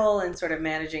undesirable and sort of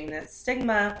managing that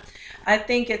stigma, I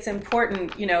think it's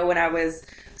important, when I was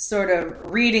sort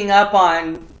of reading up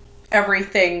on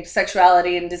everything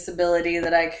sexuality and disability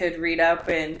that I could read up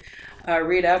with.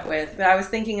 But I was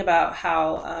thinking about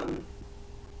how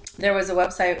there was a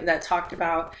website that talked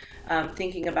about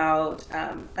thinking about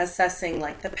assessing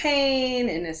like the pain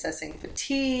and assessing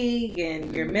fatigue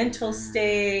and your mental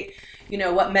state,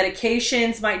 what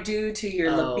medications might do to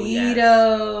your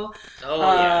libido.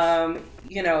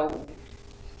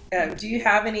 Do you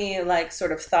have any like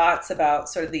sort of thoughts about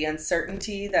sort of the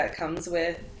uncertainty that comes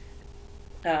with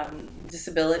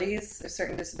disabilities or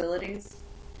certain disabilities?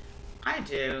 I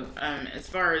do, as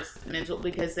far as mental,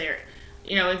 because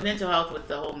with mental health, with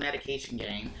the whole medication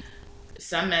game,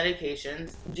 some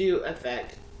medications do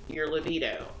affect your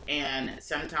libido, and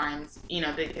sometimes,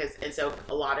 and so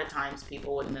a lot of times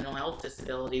people with mental health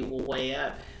disability will weigh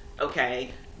up,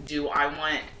 okay, do I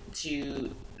want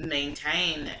to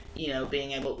maintain,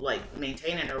 being able to like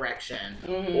maintain an erection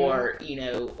or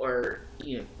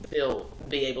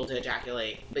be able to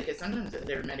ejaculate, because sometimes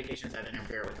there are medications that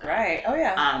interfere with that. Right. Oh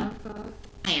yeah.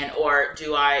 And or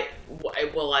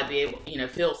will I be able,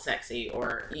 feel sexy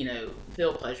or,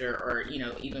 feel pleasure or,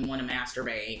 even want to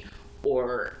masturbate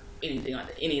or anything like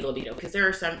that, any libido, because there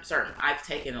are certain, I've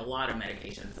taken a lot of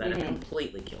medications that have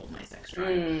completely killed my sex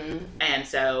drive. And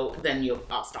so then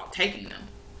I'll stop taking them.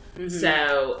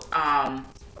 So,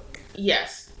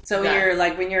 yes. So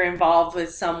when you're involved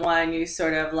with someone, you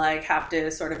sort of like have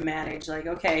to sort of manage like,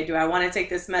 okay, do I want to take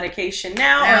this medication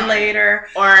now or later?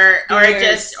 Or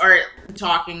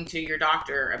talking to your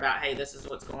doctor about, hey, this is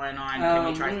what's going on. Can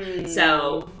we try?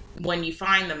 So when you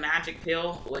find the magic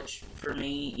pill, which for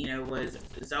me, was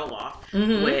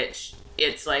Zoloft, which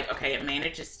it's like, okay, it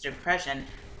manages depression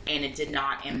and it did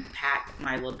not impact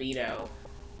my libido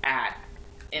at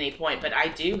any point. But I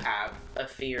do have a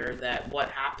fear that what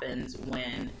happens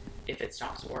if it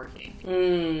stops working,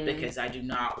 because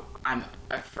I'm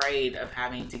afraid of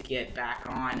having to get back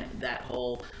on that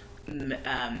whole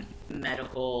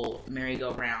medical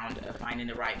merry-go-round of finding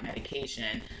the right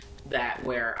medication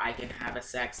where I can have a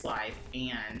sex life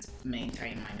and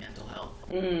maintain my mental health.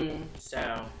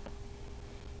 So.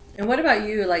 And what about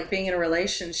you, like being in a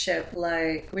relationship,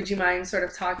 like would you mind sort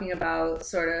of talking about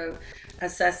sort of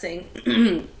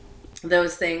assessing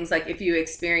those things, like if you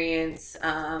experience,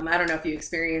 I don't know if you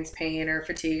experience pain or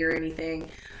fatigue or anything,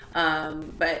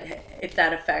 but if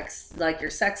that affects like your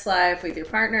sex life with your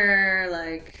partner,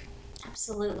 like.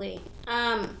 Absolutely.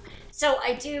 So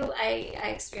I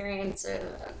experience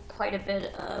quite a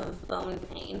bit of bone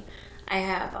pain. I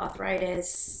have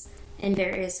arthritis in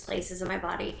various places in my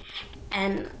body,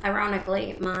 and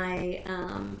ironically, my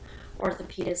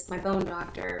orthopedist, my bone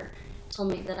doctor,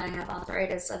 told me that I have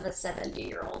arthritis of a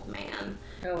 70-year-old man.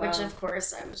 Oh, wow. Which, of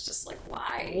course, I was just like,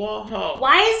 why? Whoa.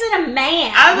 Why is it a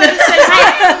man? I was going to say,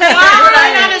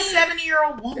 why not a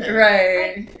 70-year-old woman?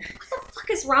 Right. What the fuck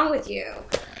is wrong with you?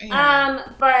 Yeah.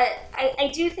 But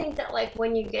I do think that, like,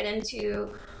 when you get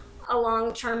into a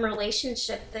long-term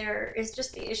relationship, there is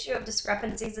just the issue of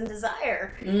discrepancies in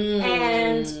desire.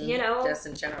 And, just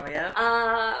in general, yeah.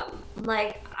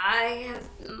 Like,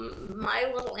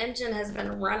 my little engine has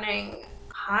been running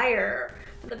higher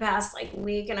for the past, like,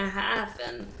 week and a half,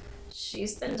 and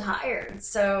she's been tired.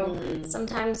 So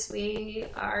sometimes we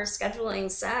are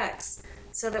scheduling sex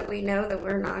so that we know that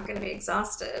we're not going to be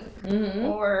exhausted.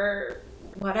 Or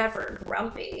whatever,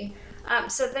 grumpy.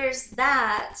 So there's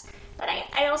that. But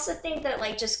I also think that,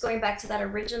 like, just going back to that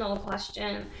original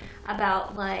question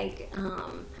about, like,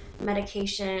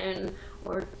 medication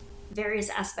or various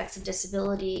aspects of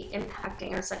disability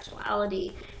impacting our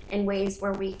sexuality in ways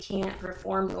where we can't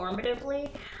perform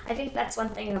normatively, I think that's one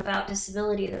thing about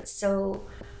disability that's so,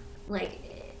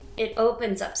 like, it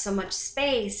opens up so much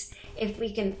space if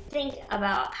we can think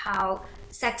about how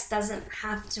sex doesn't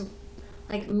have to,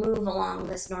 like, move along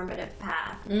this normative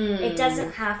path. It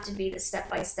doesn't have to be the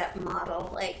step-by-step model,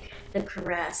 like the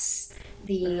caress,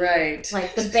 the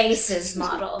like the bases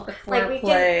model. The like we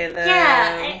foreplay,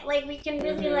 can, like we can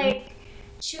really like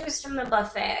choose from the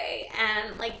buffet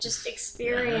and like just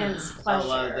experience pleasure. I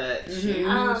love that.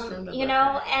 Choose from the you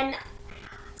know, and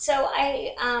so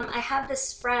I have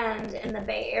this friend in the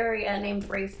Bay Area named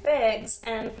Rafe Biggs,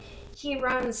 and he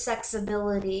runs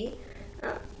Sexability.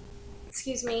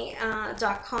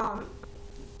 .com,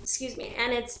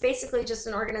 and it's basically just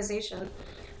an organization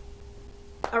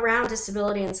around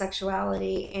disability and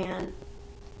sexuality. And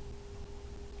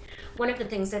one of the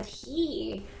things that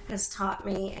he has taught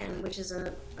me, and which is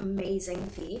an amazing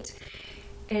feat,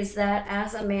 is that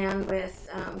as a man with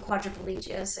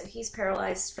quadriplegia, so he's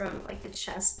paralyzed from like the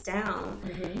chest down,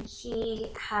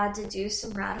 he had to do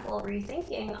some radical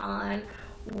rethinking on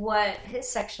what his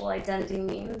sexual identity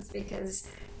means, because,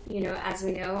 you know, as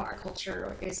we know, our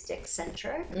culture is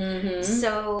dick-centric.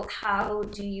 So how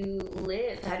do you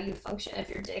live? How do you function if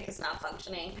your dick is not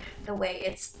functioning the way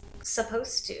it's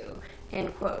supposed to, in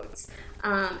quotes?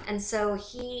 And so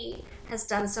he has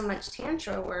done so much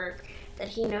tantra work that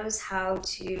he knows how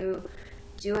to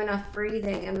do enough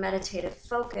breathing and meditative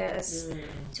focus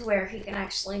to where he can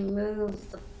actually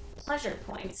move the pleasure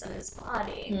points in his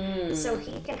body, so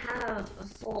he can have a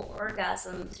full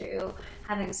orgasm through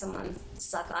having someone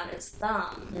suck on his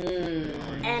thumb.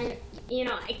 And, you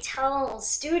know, I tell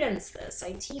students this,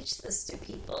 I teach this to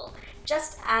people,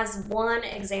 just as one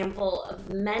example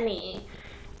of many,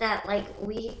 that like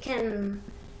we can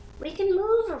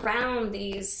move around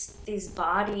these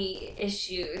body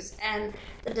issues and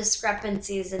the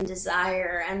discrepancies in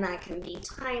desire, and that can be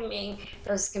timing,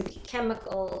 those can be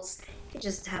chemicals. You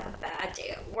just have a bad day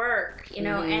at work, you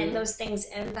know, and those things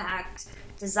impact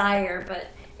desire. But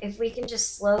if we can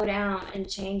just slow down and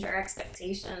change our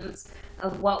expectations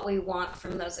of what we want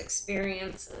from those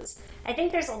experiences, I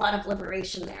think there's a lot of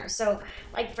liberation there. So,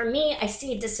 like, for me, I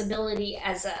see disability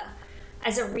as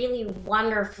a really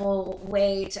wonderful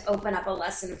way to open up a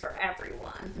lesson for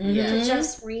everyone. To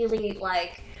just really,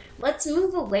 like, let's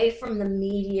move away from the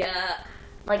media,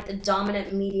 like the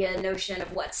dominant media notion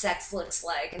of what sex looks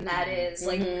like, and that is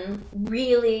like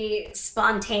really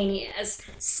spontaneous,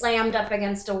 slammed up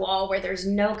against a wall where there's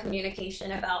no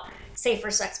communication about safer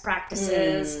sex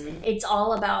practices. It's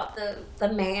all about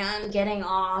the man getting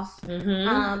off,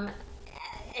 and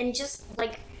just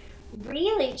like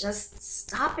really just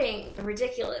stopping the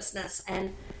ridiculousness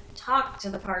and talk to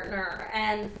the partner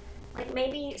and like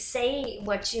maybe say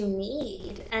what you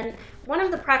need. And one of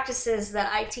the practices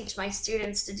that I teach my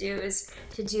students to do is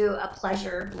to do a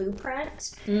pleasure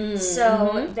blueprint.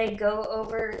 So they go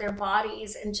over their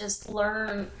bodies and just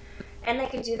learn, and they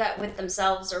can do that with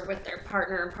themselves or with their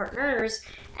partner and partners,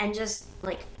 and just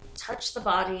like touch the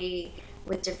body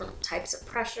with different types of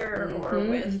pressure or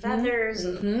with feathers,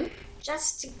 and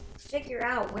just to figure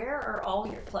out where are all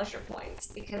your pleasure points,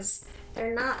 because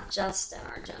they're not just in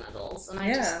our genitals. And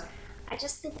I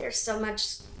just think there's so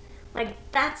much, like,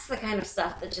 that's the kind of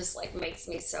stuff that just, like, makes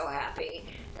me so happy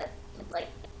that, like,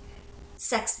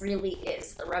 sex really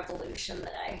is the revolution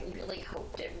that I really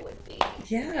hoped it would be.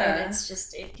 And it's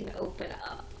just, it can open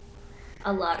up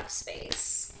a lot of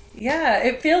space. Yeah,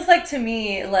 it feels like to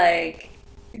me, like,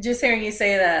 just hearing you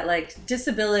say that, like,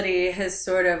 disability has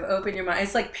sort of opened your mind.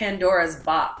 It's like Pandora's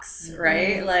box,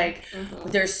 right? Like,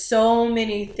 there's so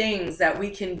many things that we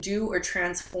can do or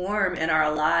transform in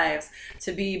our lives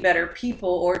to be better people,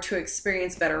 or to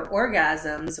experience better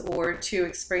orgasms, or to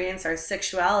experience our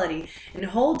sexuality in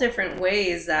whole different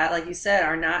ways that, like you said,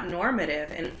 are not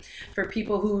normative. And for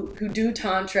people who do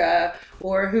Tantra,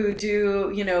 or who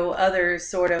do, you know, other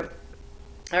sort of,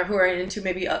 or who are into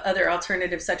maybe other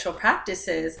alternative sexual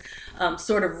practices,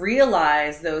 sort of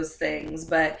realize those things.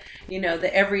 But, you know,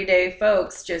 the everyday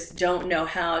folks just don't know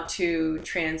how to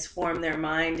transform their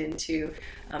mind into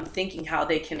thinking how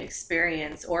they can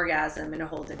experience orgasm in a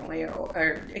whole different way,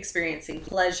 or experiencing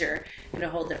pleasure in a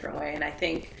whole different way. And I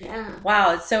think,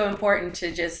 wow, it's so important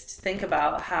to just think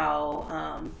about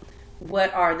how,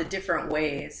 what are the different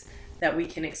ways that we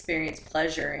can experience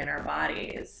pleasure in our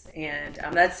bodies. And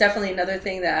that's definitely another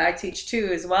thing that I teach too,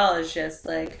 as well, is just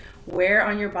like where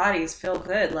on your bodies feel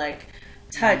good, like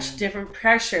touch, different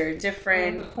pressure,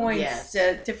 different points,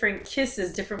 different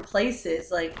kisses, different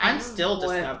places. Like I'm still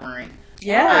discovering.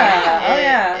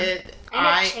 Yeah. It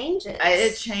changes.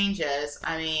 It changes.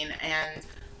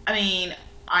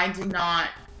 I did not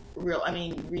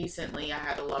recently I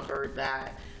had a lover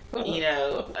that, shut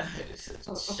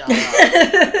up.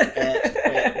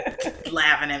 Quit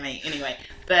laughing at me. Anyway,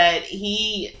 but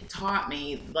he taught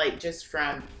me, like, just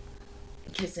from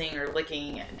kissing or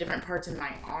licking different parts of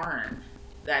my arm,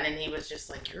 and he was just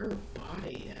like, your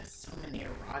body has so many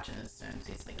erogenous zones.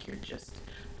 He's like, he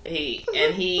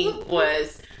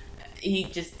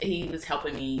was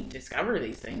helping me discover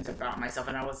these things about myself,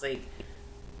 and I was like,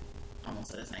 almost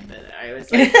said his name, but I was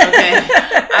like, okay.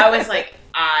 I was like,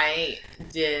 I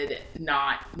did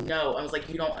not know. I was like,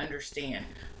 you don't understand.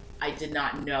 I did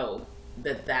not know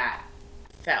that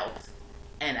felt,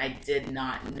 and I did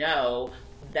not know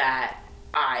that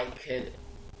I could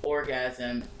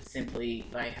orgasm simply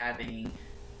by having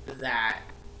that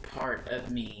part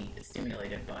of me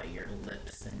stimulated by your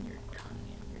lips and your tongue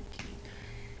and your teeth.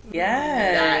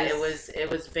 Yes. It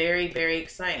was very, very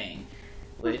exciting,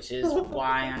 which is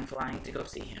why I'm flying to go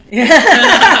see him.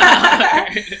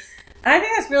 I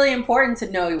think it's really important to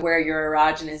know where your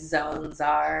erogenous zones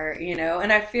are,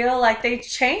 and I feel like they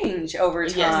change over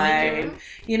time. Yes,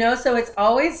 they do. So it's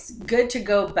always good to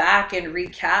go back and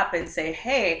recap and say,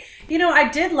 hey, I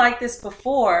did like this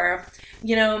before,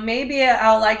 maybe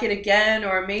I'll like it again,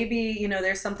 or maybe,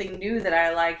 there's something new that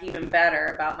I like even better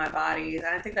about my body. And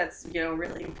I think that's,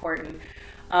 really important.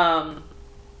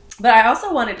 But I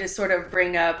also wanted to sort of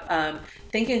bring up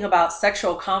thinking about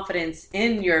sexual confidence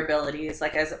in your abilities,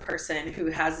 like as a person who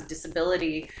has a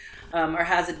disability or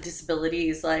has a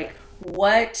disabilities, like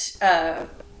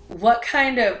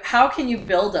how can you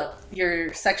build up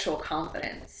your sexual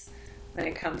confidence when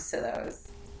it comes to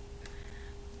those?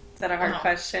 Is that a hard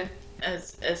question?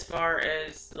 As far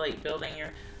as like building your...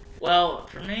 Well,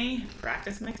 for me,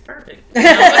 practice makes perfect. I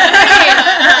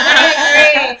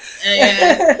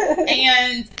agree.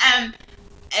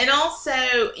 And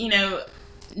also,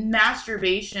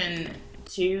 masturbation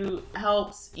too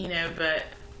helps, but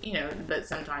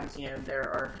sometimes, there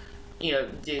are,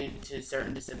 due to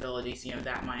certain disabilities,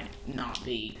 that might not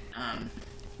be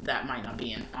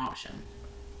an option.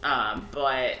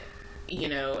 But,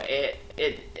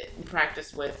 it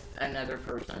practice with another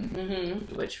person,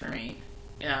 which for me,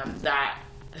 and that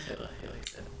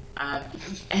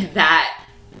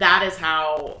is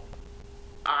how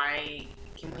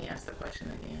can we ask the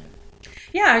question again?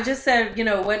 Yeah, I just said,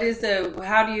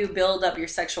 how do you build up your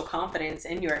sexual confidence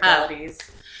in your abilities?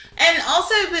 And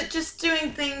also, but just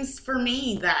doing things for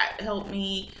me that help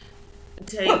me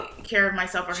take care of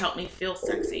myself or help me feel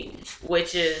sexy,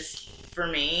 which is, for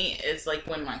me, is like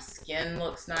when my skin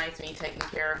looks nice, me taking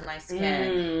care of my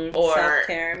skin, or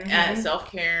self-care.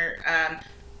 Self-care.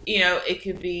 It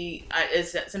could be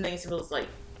something as simple as like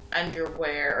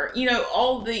underwear, or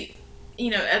all the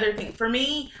other things. For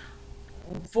me,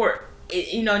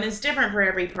 and it's different for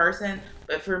every person,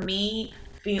 but for me,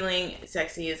 feeling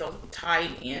sexy is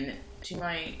tied in to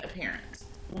my appearance.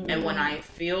 And when I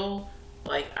feel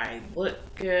like I look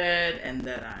good, and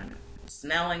that I'm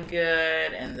smelling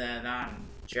good, and that I'm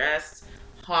dressed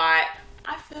hot,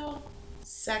 I feel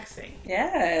sexy.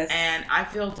 Yes. And I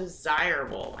feel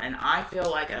desirable, and I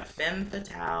feel like a femme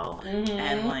fatale,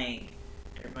 and like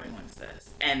everybody wants this,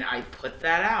 and I put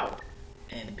that out,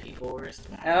 and people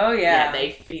respond. Oh yeah.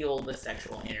 They feel the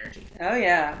sexual energy. Oh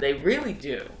yeah. They really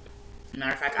do.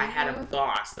 Matter of fact, I had a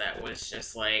boss that was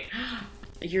just like,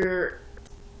 you're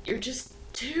just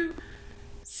too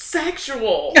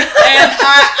sexual. And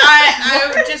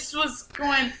I just was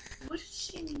going, what does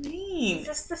she mean? Is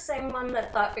this the same one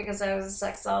that thought because I was a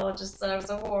sexologist that I was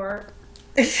a whore?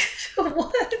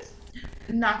 What?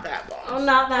 Not that boss. Oh,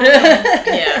 not that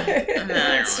one. Yeah.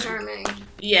 That's charming.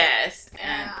 Yes.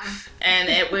 And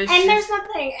it was. And there's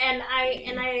nothing. And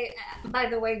I, by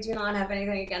the way, do not have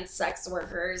anything against sex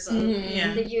workers.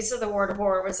 And the use of the word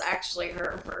whore was actually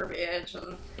her verbiage.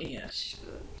 And yeah.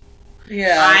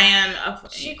 Yeah. I am.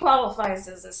 She qualifies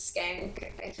as a skank,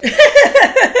 I think.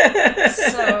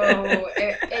 So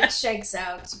it shakes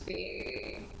out to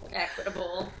be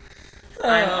equitable.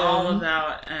 I'm all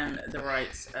about the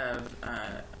rights of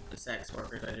sex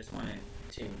workers. I just wanted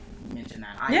to mention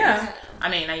that.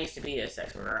 I used to be a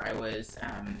sex worker. I was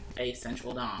a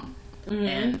sensual dom.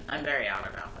 and I'm very out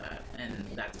about that, and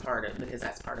that's part of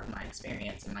my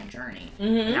experience and my journey,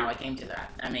 Mm-hmm. and how I came to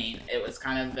that. I mean, it was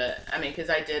kind of because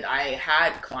I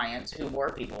had clients who were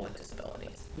people with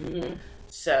disabilities, Mm-hmm.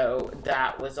 so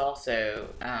that was also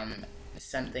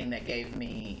something that gave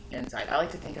me insight. I like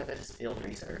to think of it as field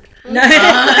research. Nice.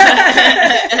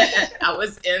 I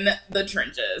was in the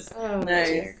trenches. Oh, Nice.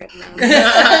 dear goodness.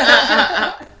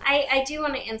 I do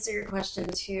want to answer your question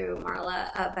too,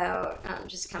 Marla, about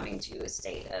just coming to a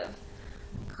state of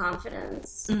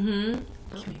confidence. Mm-hmm.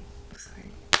 Okay.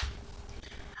 Sorry.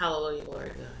 Hallelujah, glory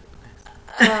to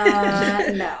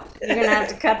God. No, you're gonna have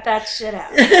to cut that shit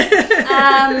out.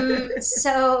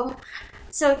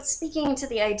 So speaking to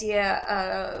the idea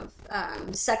of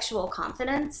sexual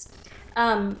confidence,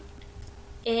 in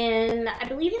I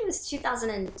believe it was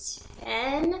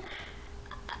 2010,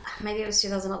 maybe it was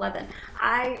 2011.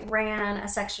 I ran a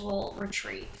sexual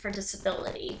retreat for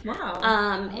disability.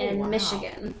 Wow. In wow.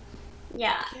 Michigan.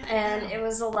 Yeah, and it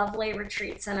was a lovely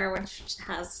retreat center, which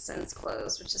has since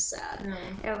closed, which is sad.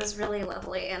 It was really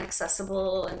lovely and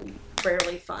accessible, and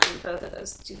rarely find both of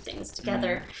those two things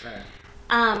together. Sure.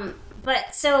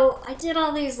 But so I did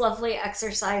all these lovely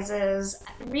exercises,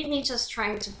 really just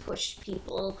trying to push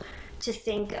people to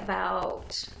think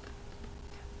about.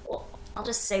 Well, I'll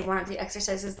just say one of the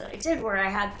exercises that I did, where I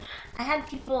had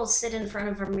people sit in front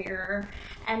of a mirror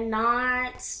and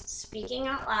not speaking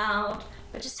out loud,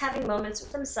 but just having moments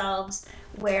with themselves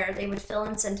where they would fill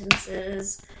in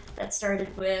sentences that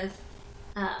started with,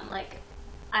 like,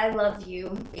 I love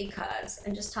you because,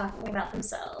 and just talking about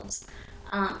themselves.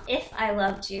 If I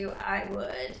loved you, I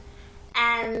would.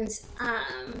 And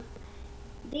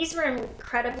these were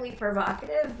incredibly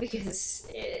provocative because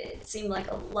it seemed like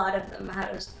a lot of them had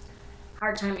a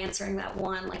hard time answering that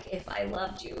one, like, if I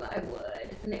loved you, I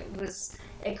would. And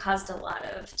it caused a lot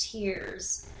of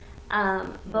tears.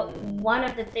 But one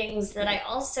of the things that I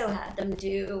also had them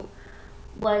do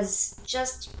was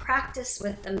just practice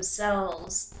with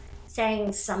themselves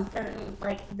saying something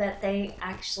like that they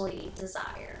actually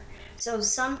desire. So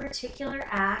some particular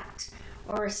act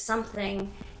or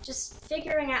something, just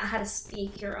figuring out how to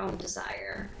speak your own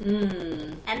desire.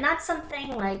 And that's something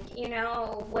like,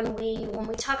 when we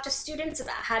talk to students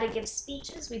about how to give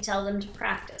speeches, we tell them to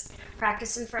practice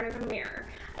in front of a mirror.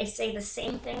 I say the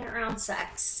same thing around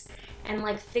sex, and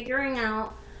like figuring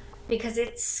out, because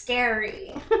it's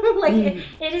scary.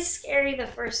 It is scary the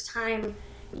first time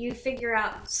you figure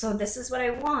out, so this is what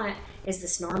I want. Is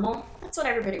this normal? That's what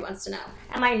everybody wants to know.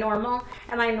 Am I normal?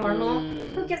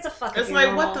 Who gives a fuck if It's you're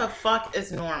like, normal? what the fuck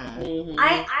is normal?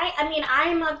 I mean,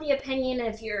 I'm of the opinion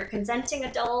if you're consenting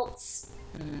adults,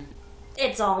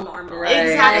 it's all normal. Right.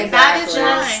 Exactly. That is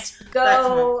Just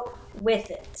go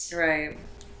with it. Right.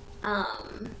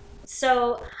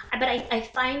 But I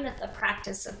find that the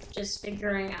practice of just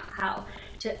figuring out how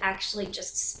to actually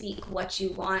just speak what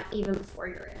you want, even before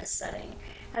you're in a setting,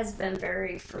 has been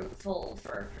very fruitful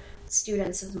for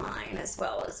students of mine as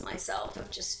well as myself, of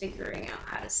just figuring out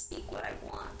how to speak what I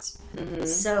want.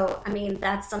 So, I mean,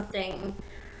 that's something.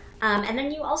 And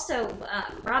then you also,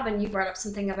 Robin, you brought up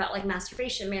something about like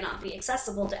masturbation may not be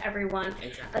accessible to everyone,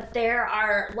 Exactly. but there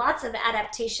are lots of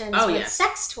adaptations with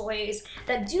sex toys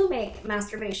that do make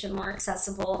masturbation more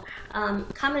accessible.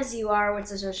 Come As You Are,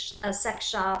 which is a sex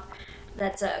shop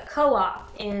that's a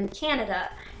co-op in Canada,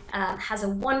 has a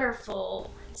wonderful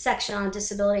section on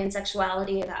disability and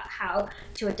sexuality about how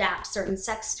to adapt certain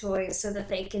sex toys so that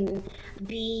they can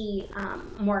be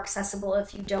more accessible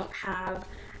if you don't have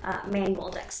manual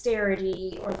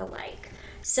dexterity or the like.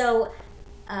 So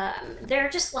there are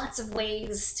just lots of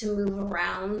ways to move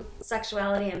around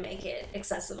sexuality and make it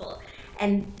accessible.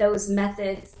 And those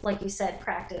methods, like you said,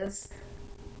 practice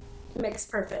makes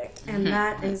perfect. And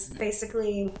that is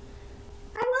basically,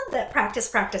 I love that practice.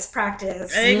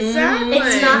 Exactly.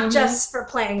 It's not just for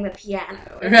playing the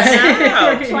piano. It's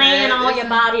Right. for playing all your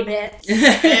body bits. And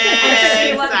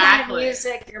see what kind of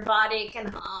music your body can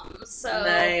hum. So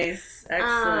Nice.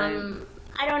 Excellent.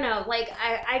 I don't know. Like,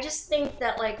 I just think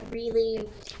that, like, really,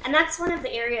 and that's one of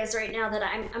the areas right now that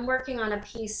I'm working on a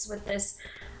piece with this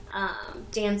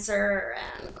dancer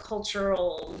and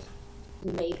cultural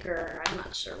maker. I'm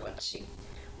not sure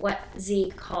what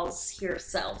Z calls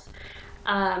herself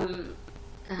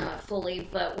fully,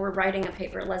 but we're writing a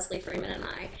paper, Leslie Freeman and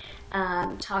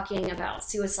I, talking about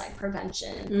suicide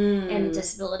prevention in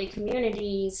disability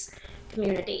communities,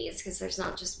 because there's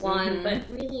not just one, but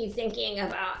really thinking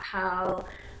about how,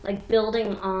 like,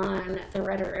 building on the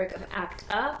rhetoric of ACT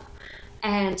UP,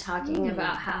 and talking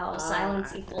about how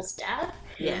silence equals death.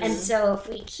 Yes. And so if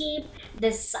we keep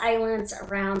this silence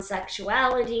around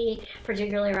sexuality,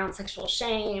 particularly around sexual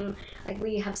shame, like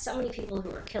we have so many people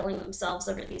who are killing themselves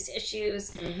over these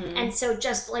issues. And so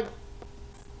just like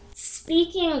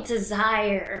speaking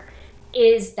desire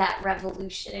is that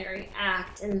revolutionary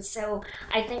act. And so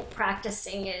I think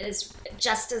practicing it is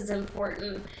just as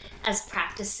important as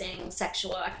practicing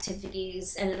sexual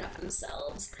activities in and of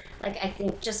themselves. Like, I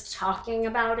think just talking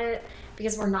about it,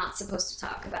 because we're not supposed to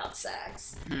talk about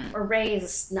sex. We're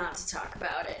raised not to talk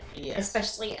about it. Yes.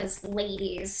 Especially as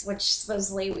ladies, which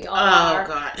supposedly we all Oh, are.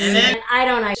 God. And And then, I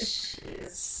don't know.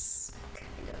 She's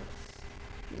kind of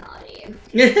naughty.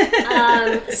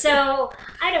 So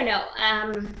I don't know.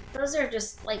 Those are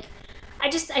just like, I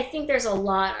think there's a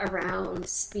lot around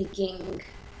speaking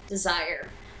desire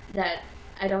that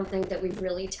I don't think that we've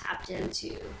really tapped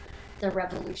into the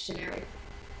revolutionary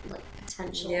like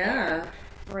potential there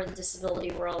for the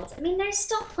disability world. I mean, there's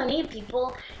still plenty of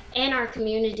people in our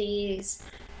communities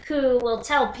who will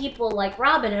tell people like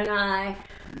Robin and I,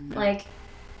 like,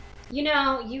 you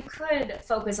know, you could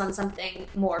focus on something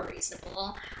more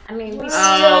reasonable. I mean, we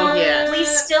still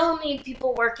need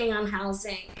people working on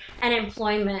housing and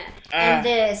employment and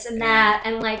this and that,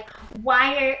 and like,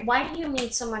 why do you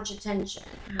need so much attention?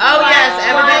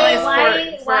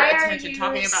 Evidently why attention. are you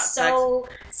Talking about so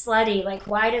slutty? Like,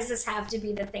 why does this have to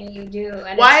be the thing you do?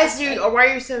 And why are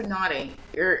you so naughty?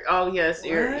 You're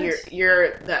the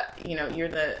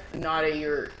naughty.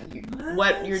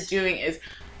 What you're doing is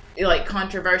like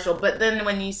controversial, but then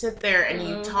when you sit there and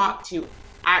you talk to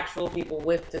actual people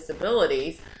with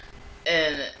disabilities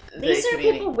and these are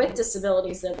people with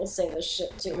disabilities that will say this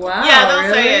shit too. Wow, yeah, they'll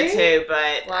really? say it too,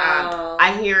 but Wow.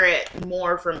 I hear it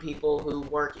more from people who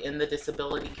work in the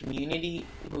disability community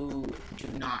who do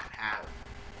not have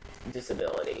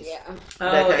disabilities. Yeah.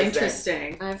 Oh, Because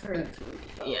interesting. I've heard it from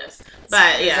people. Yes,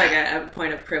 but It's yeah. like a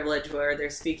point of privilege where they're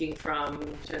speaking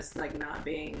from just like not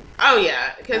being Oh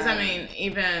yeah, because I mean,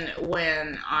 even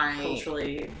when I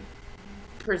culturally.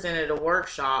 presented a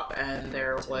workshop and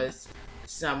there was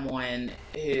someone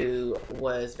who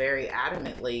was very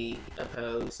adamantly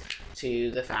opposed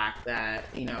to the fact that,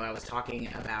 you know, I was talking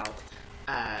about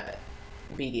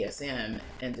BDSM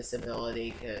and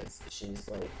disability, because she's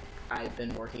like, I've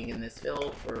been working in this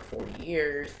field for 40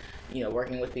 years, you know,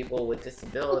 working with people with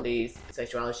disabilities,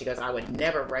 sexuality. She goes, I would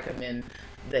never recommend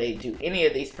they do any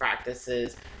of these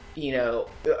practices, you know,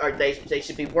 or they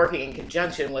should be working in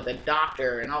conjunction with a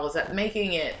doctor and all of that,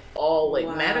 making it all like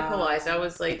medicalized. I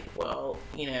was like, well,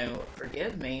 you know,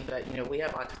 forgive me, but you know, we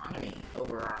have autonomy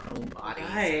over our own bodies.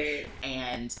 Right.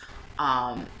 And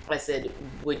I said,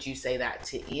 would you say that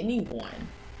to anyone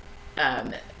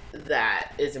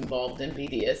that is involved in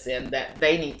BDSM, that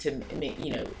they need to,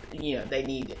 you know, they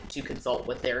need to consult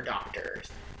with their doctors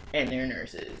and their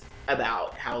nurses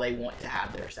about how they want to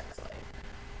have their sex life?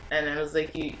 And I was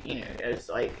like, you know, it was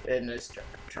like, and it was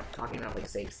talking about like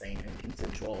safe, sane, and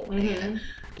consensual. And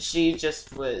she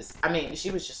just was, I mean, she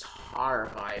was just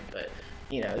horrified, but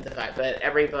you know, the fact, but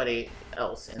everybody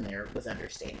else in there was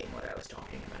understanding what I was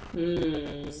talking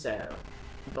about. So,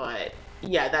 but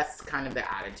yeah, that's kind of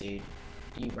the attitude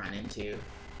you run into.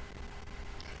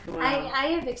 Wow. I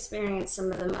have experienced some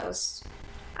of the most,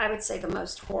 I would say, the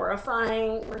most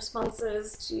horrifying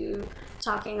responses to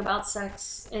talking about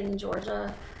sex in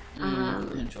Georgia.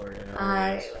 In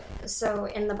Georgia. So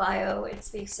in the bio, it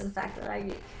speaks to the fact that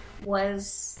I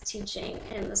was teaching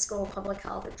in the School of Public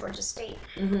Health at Georgia State,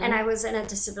 and I was in a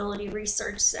disability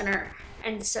research center.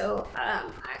 And so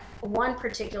one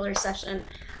particular session,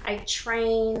 I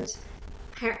trained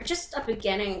just a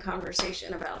beginning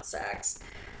conversation about sex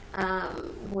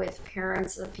with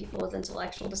parents of people with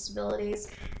intellectual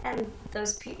disabilities, and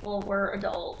those people were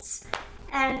adults.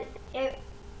 And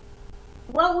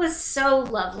what was so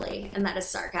lovely, and that is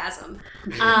sarcasm,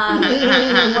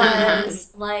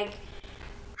 was like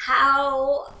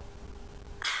how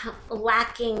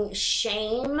lacking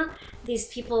shame these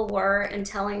people were in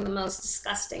telling the most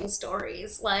disgusting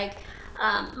stories. Like,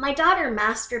 my daughter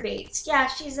masturbates. Yeah,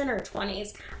 she's in her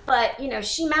 20s, but you know,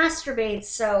 she masturbates,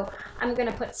 so I'm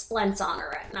gonna put splints on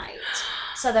her at night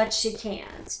so that she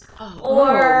can't.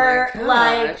 Or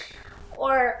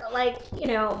like, you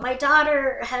know, my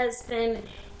daughter has been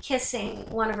kissing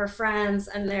one of her friends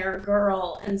and they're a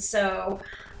girl, and so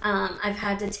I've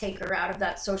had to take her out of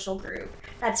that social group.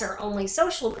 That's her only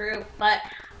social group, but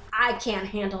I can't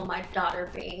handle my daughter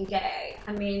being gay.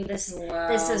 I mean, this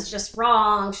is just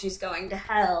wrong. She's going to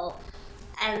hell.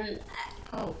 And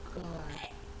oh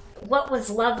God, what was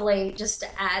lovely, just to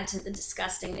add to the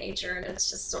disgusting nature, and it's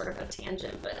just sort of a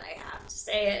tangent, but I have to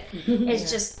say it, is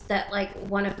just that, like,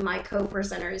 one of my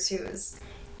co-presenters who is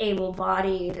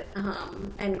able-bodied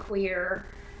and queer,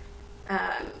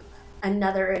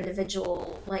 another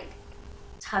individual, like,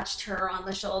 touched her on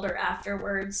the shoulder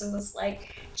afterwards and was,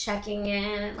 like, checking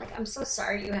in, and, like, I'm so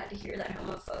sorry you had to hear that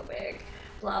homophobic,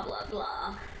 blah, blah,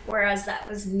 blah. Whereas that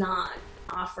was not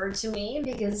offered to me,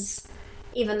 because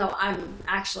even though I'm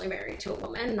actually married to a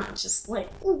woman, not just like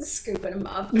scooping them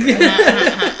up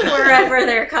wherever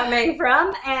they're coming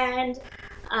from, and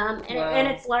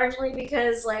it's largely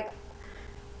because, like,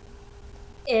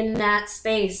 in that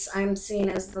space I'm seen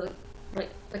as the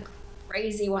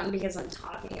crazy one because I'm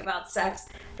talking about sex.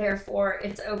 Therefore,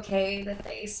 it's okay that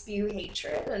they spew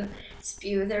hatred and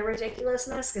spew their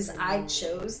ridiculousness because I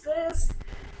chose this.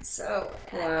 So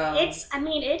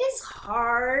it is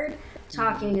hard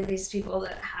talking to these people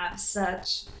that have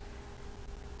such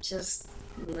just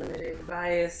limited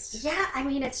bias. Yeah, I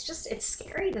mean, it's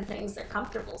scary, the things they're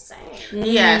comfortable saying.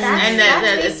 Yes, and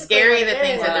it's scary the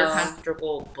things that they're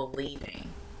comfortable believing.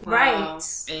 Right.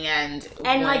 And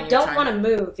like, don't want to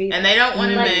move either. And they don't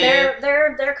want to move.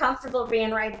 They're comfortable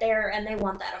being right there, and they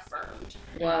want that affirmed.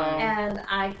 Wow. And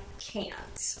I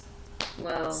can't.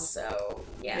 Well, so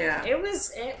yeah. It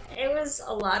was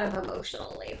a lot of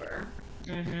emotional labor.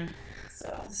 Mm-hmm.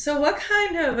 So what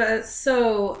kind of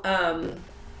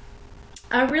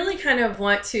I really kind of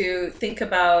want to think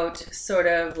about sort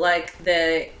of like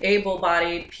the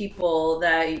able-bodied people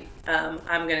that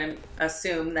I'm going to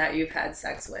assume that you've had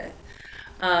sex with.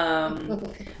 I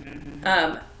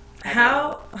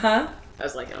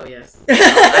was like, oh yes, I've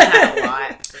had a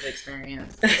lot of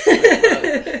experience.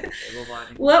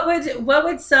 What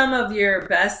would some of your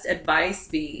best advice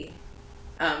be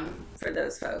for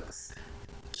those folks?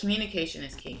 Communication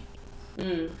is key.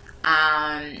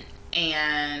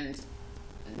 And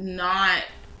not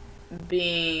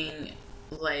being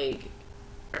like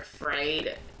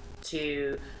afraid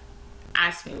to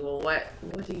ask me, well, what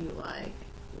do you like?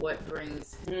 What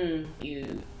brings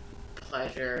you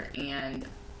pleasure? And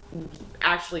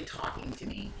actually talking to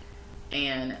me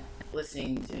and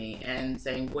listening to me and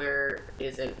saying, where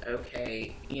is it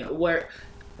okay? You know,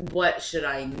 what should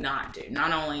I not do?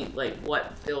 Not only like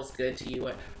what feels good to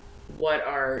you, what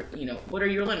are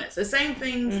your limits? The same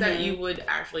things that you would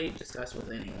actually discuss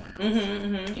with anyone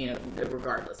else, you know,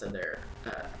 regardless of their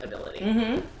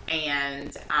ability.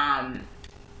 And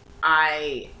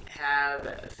I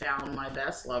have found my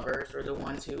best lovers are the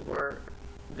ones who were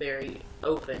very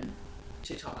open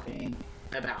to talking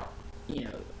about, you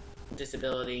know,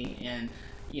 disability and,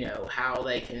 you know, how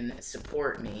they can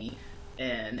support me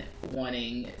in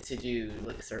wanting to do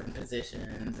like certain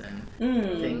positions and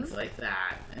things like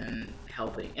that, and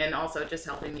also just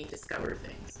helping me discover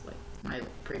things like my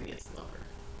previous lover.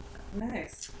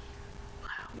 Nice. Wow.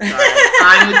 Sorry.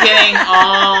 I'm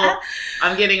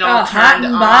getting all hot turned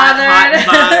and on, bothered. hot and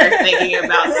bothered, thinking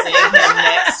about seeing him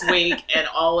next week and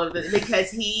all of this,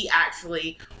 because he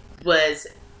actually was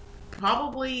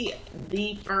probably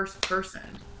the first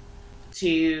person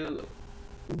to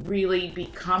really be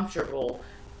comfortable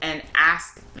and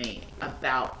ask me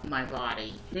about my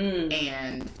body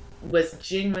and was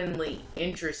genuinely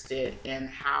interested in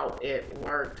how it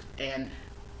worked and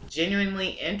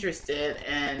genuinely interested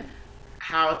in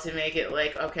how to make it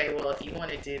like, okay, well, if you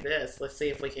want to do this, let's see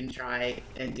if we can try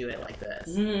and do it like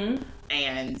this.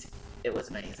 And it was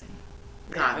amazing.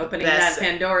 God, opening that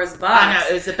Pandora's box. I know,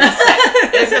 it was the best sex.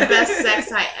 It was the best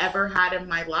sex I ever had in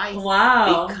my life.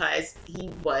 Wow. Because he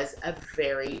was a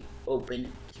very open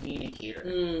communicator.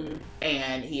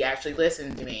 And he actually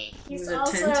listened to me. He's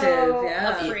attentive, also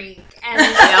a freak. And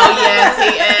oh, yes, he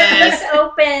is. He's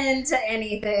open to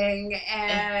anything.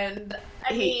 And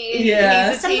I mean, he's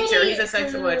a teacher. He's a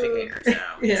sexual educator.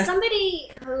 So.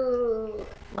 Somebody who,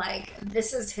 like,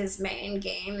 this is his main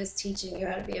game, is teaching you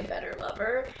how to be a better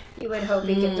lover. You would hope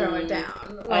he could throw it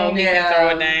down. Like, he can throw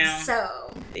it down.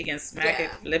 So he can smack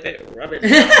it, flip it, rub it.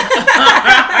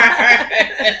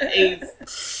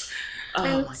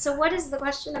 So what is the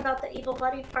question about the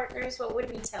able-bodied partners? What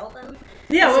would we tell them?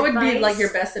 Yeah, what would be like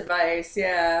your best advice?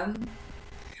 Yeah,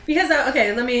 because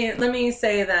okay, let me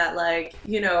say that, like,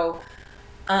 you know,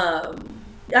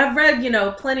 I've read, you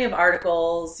know, plenty of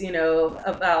articles, you know,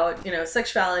 about, you know,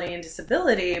 sexuality and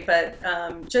disability, but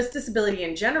just disability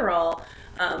in general,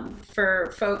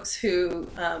 for folks who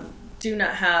do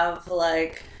not have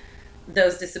like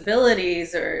those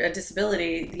disabilities or a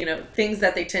disability, you know, things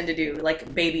that they tend to do,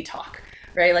 like baby talk,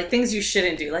 right? Like things you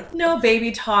shouldn't do, like no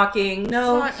baby talking,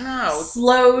 no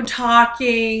slow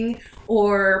talking,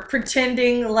 or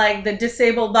pretending like the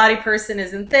disabled body person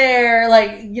isn't there,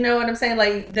 like, you know what I'm saying,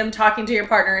 like them talking to your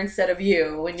partner instead of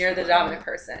you when you're the dominant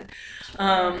person.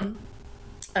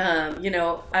 You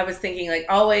know, I was thinking like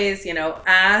always, you know,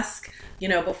 ask, you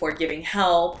know, before giving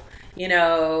help, you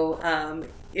know,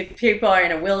 if people are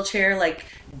in a wheelchair, like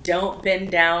don't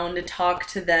bend down to talk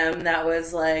to them. That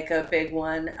was like a big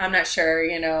one. I'm not sure,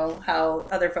 you know, how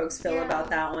other folks feel about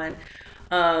that one.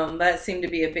 That seemed to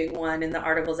be a big one in the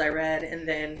articles I read. And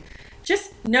then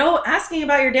just asking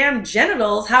about your damn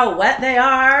genitals, how wet they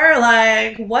are.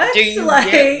 Like, what? Do you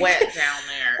get wet down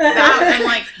there? I'm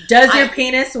like, does your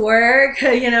penis work?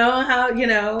 You know, how, you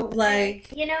know,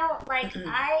 like. You know, like,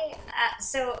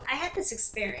 so I had this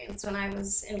experience when I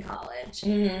was in college.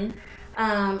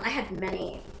 I had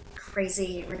many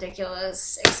crazy,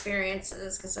 ridiculous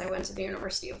experiences because I went to the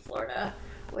University of Florida,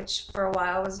 which for a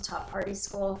while was a top party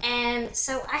school. And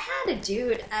so I had a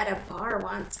dude at a bar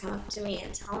once come up to me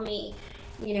and tell me,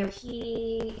 you know,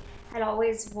 he had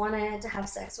always wanted to have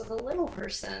sex with a little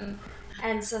person.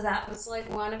 And so that was like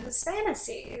one of his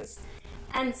fantasies.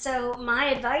 And so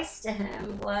my advice to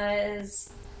him was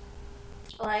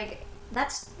like,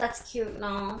 that's cute and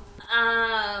all.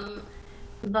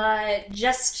 But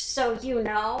just so you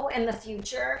know, in the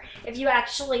future, if you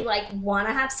actually like want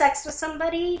to have sex with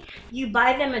somebody, you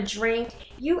buy them a drink,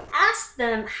 you ask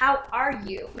them, how are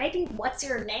you? Maybe what's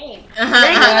your name?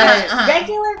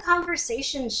 Regular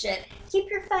conversation shit. Keep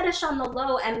your fetish on the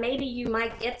low and maybe you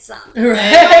might get some. Exactly.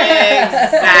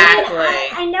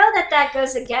 I know that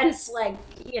goes against, like,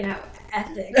 you know,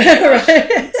 ethics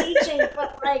and teaching,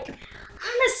 but like,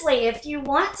 honestly, if you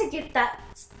want to get that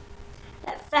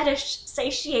fetish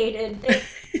satiated,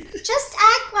 just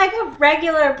act like a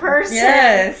regular person.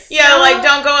 Yes. Yeah, like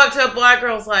don't go up to a black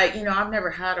girl's like, you know, I've never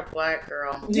had a black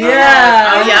girl.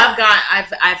 Yeah. Oh yeah,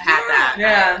 I've had that.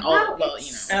 Yeah. Well, you know,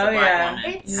 as a black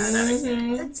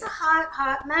woman. It's a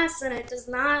hot mess, and it does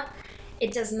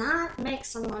not make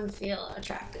someone feel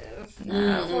attractive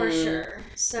for sure.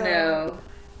 So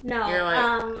no. You're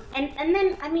like, and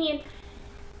then I mean,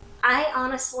 I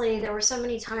honestly, there were so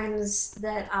many times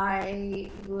that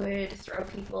I would throw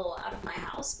people out of my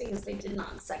house because they did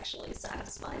not sexually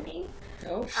satisfy me.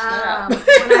 Oh, snap. When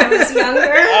I was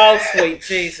younger. Oh, sweet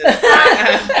Jesus.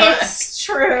 It's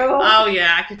true. Oh,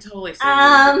 yeah, I could totally see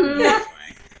that.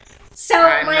 So,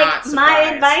 like, my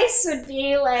advice would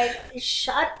be, like,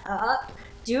 shut up,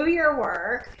 do your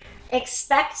work,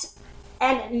 expect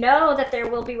and know that there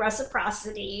will be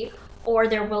reciprocity, or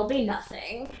there will be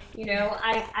nothing. You know,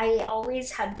 I always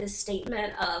had this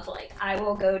statement of, like, I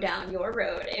will go down your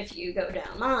road if you go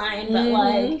down mine, but,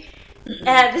 like,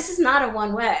 this is not a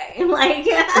one-way. Like,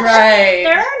 right.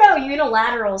 There are no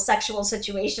unilateral sexual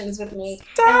situations with me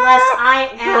unless I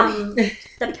am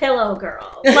the pillow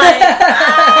girl. Like,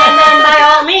 and then by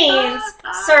all means,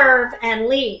 serve and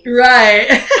leave. Right.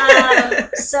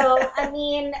 So, I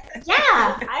mean,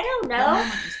 yeah, I don't know.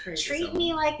 Treat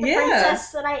me like the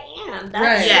princess that I am.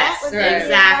 That would be the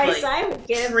advice I would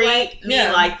give. Treat me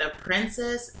like the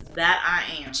princess that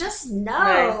I am. Just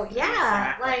know,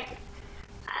 like,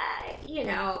 you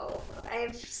know,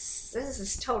 this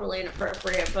is totally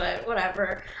inappropriate, but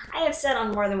whatever. I have said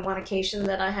on more than one occasion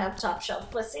that I have top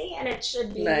shelf pussy, and it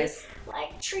should be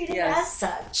like treated as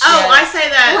such. Oh, I say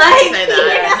that. Like, I say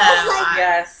that.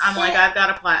 Yes. I'm like, I've got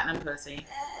a platinum pussy.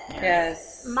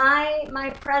 Yes.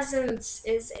 My presence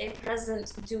is a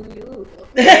present to you.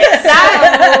 That is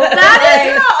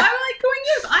how I'm like going.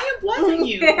 Yes, I am blessing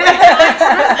you.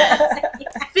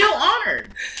 Feel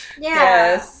honored. Yeah.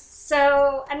 Yes.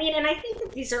 So, I mean, and I think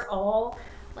that these are all,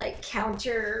 like,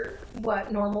 counter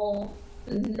what normal,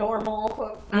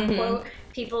 quote, unquote,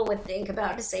 people would think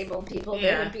about disabled people.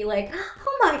 They would be like,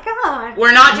 oh, my God.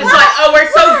 We're not just like, oh,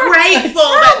 we're so grateful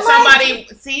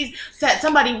that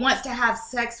somebody wants to have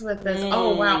sex with us.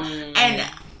 Oh, wow. And,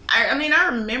 I mean, I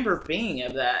remember being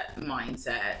of that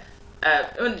mindset.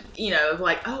 You know,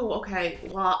 like, oh, okay,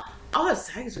 well, I'll have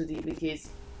sex with you because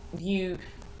you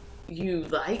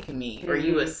like me or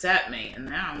you accept me, and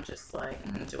now I'm just like,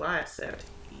 do I accept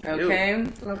you? Okay.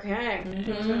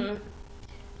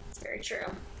 It's very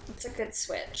true. It's a good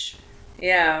switch.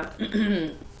 Yeah.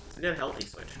 It's a good healthy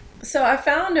switch. So I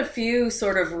found a few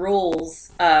sort of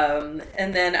rules, and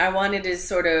then I wanted to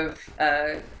sort of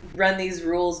run these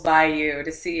rules by you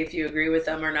to see if you agree with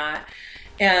them or not.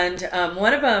 And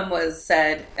one of them was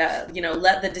said, you know,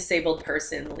 let the disabled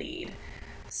person lead.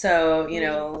 So, you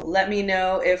know, let me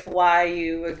know why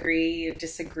you agree, you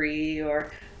disagree,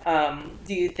 or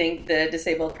do you think the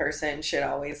disabled person should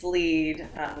always lead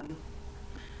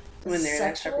when they're in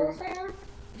that type of...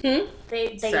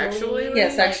 They sexually lead? Yeah,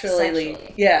 sexually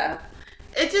lead. Yeah.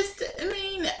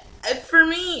 For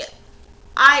me,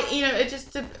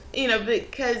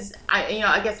 because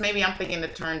I guess maybe I'm thinking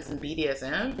it turns in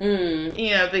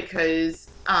BDSM, because,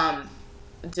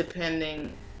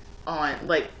 depending on,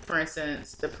 like, for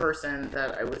instance, the person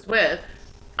that I was with,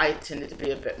 I tended to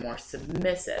be a bit more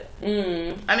submissive.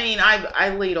 I mean,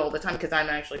 I lead all the time because I'm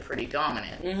actually pretty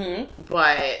dominant,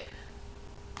 but,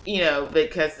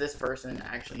 because this person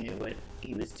actually knew what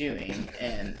he was doing,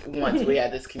 and once we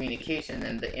had this communication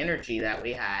and the energy that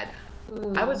we had,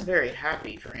 I was very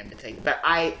happy for him to take it. But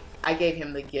I gave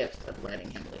him the gift of letting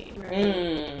him lead.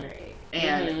 Right.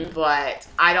 And but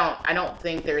I don't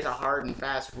think there's a hard and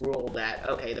fast rule that,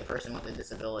 okay, the person with a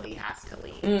disability has to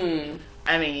lead.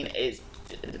 I mean, it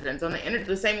depends on the energy.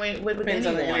 The same way with depends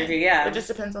anyone. on the energy. Yeah, it just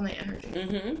depends on the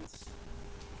energy.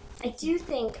 I do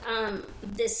think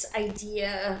this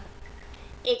idea,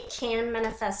 it can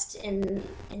manifest in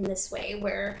this way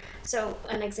where, so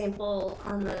an example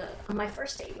on my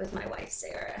first date with my wife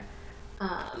Sarah,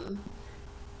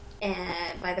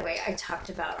 and by the way, I talked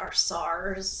about our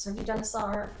SARS. Have you done a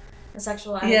SAR? A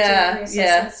sexual attitude assessment?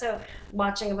 Yeah. So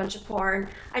watching a bunch of porn,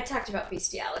 I talked about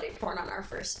bestiality porn on our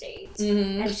first date,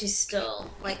 and she still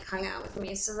hung out with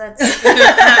me. So that's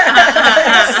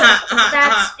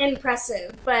that's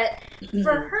impressive. But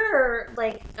for her,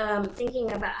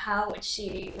 thinking about how would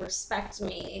she respect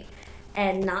me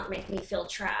and not make me feel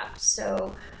trapped.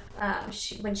 So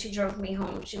when she drove me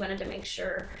home, she wanted to make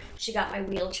sure she got my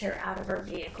wheelchair out of her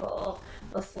vehicle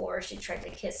before she tried to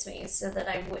kiss me, so that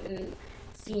I wouldn't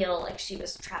feel like she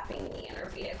was trapping me in her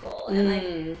vehicle,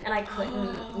 and I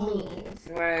couldn't leave.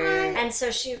 Right. And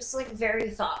so she was very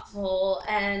thoughtful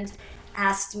and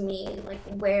asked me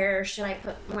where should I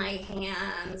put my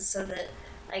hands, so that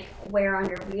where on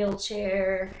your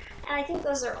wheelchair. And I think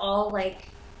those are all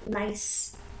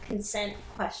nice consent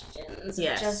questions.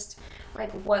 Yes. Just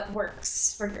what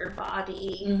works for your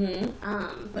body.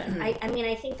 But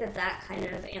I think that kind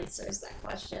of answers that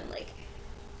question.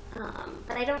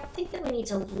 But I don't think that we need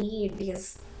to lead,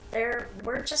 because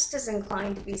we're just as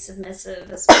inclined to be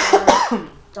submissive as well,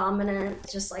 dominant,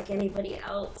 just like anybody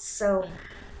else. So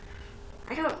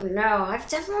I don't know. I've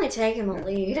definitely taken the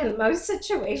lead in most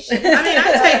situations. I mean,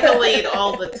 I take the lead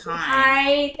all the time.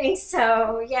 I think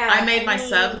so, yeah. I made my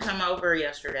sub come over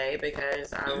yesterday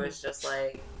because I was just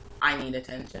I need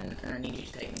attention and I need you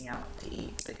to take me out to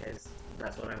eat because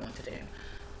that's what I want to do.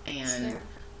 And Sure.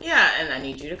 yeah, and I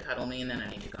need you to cuddle me and then I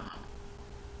need you to go home.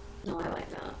 No, I like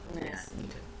that. Yes, me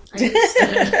too.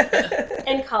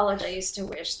 In college, I used to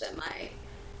wish that my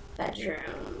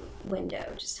bedroom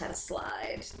window just had a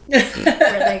slide where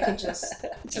they could just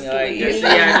leave.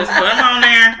 Just put them on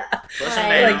there. Push them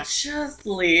down. Just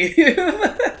leave.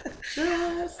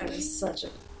 I was such a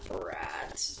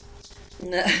brat.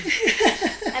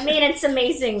 I mean, it's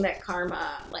amazing that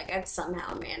karma, I've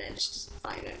somehow managed to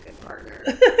find a good partner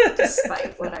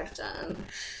despite what I've done.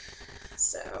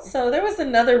 So there was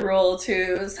another rule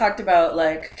too. It was talked about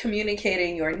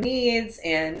communicating your needs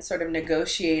and sort of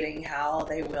negotiating how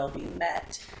they will be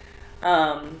met.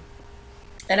 And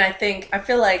I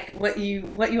feel like what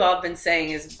you all have been saying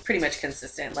is pretty much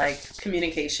consistent.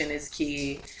 Communication is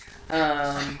key.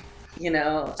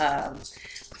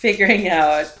 Figuring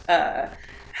out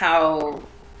how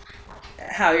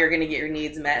you're going to get your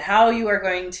needs met, how you are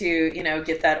going to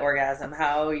get that orgasm,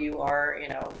 how you are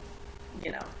going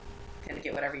to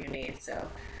get whatever you need. So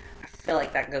I feel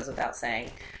like that goes without saying.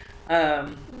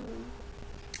 And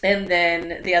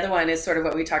then the other one is sort of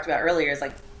what we talked about earlier, is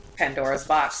Pandora's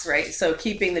box, right? So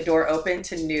keeping the door open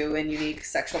to new and unique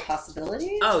sexual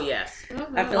possibilities. Oh, yes.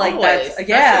 I feel like always. that's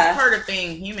just part of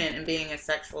being human and being a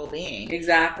sexual being.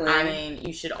 Exactly. I mean,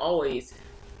 you should always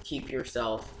keep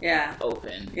yourself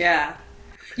open. Yeah.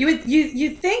 You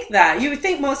think that. You would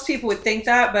think most people would think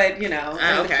that, but, the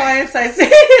clients I see.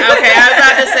 Okay, I was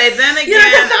about to say, then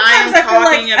again, I'm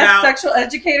talking about... as sexual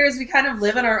educators, we kind of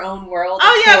live in our own world.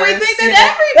 Oh, yeah, we think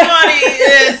that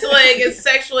everybody is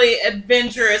sexually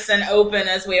adventurous and open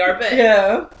as we are, but,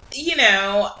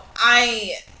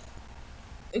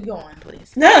 Go on,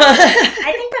 please. No.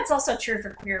 I think that's also true for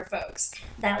queer folks.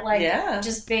 That,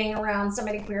 just being around so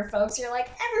many queer folks, you're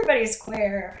everybody's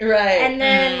queer. Right. And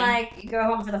then, you go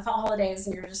home for the holidays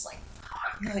and you're just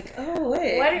you're oh,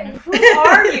 wait. Who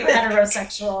are you,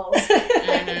 heterosexuals?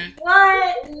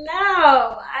 What?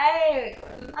 No.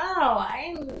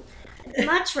 I'm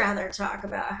much rather talk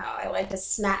about how I like to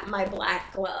snap my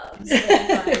black gloves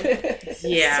than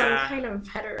some kind of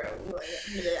hetero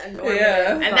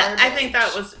normative and I think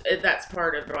that's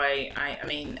part of why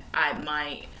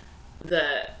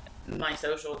my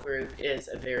social group is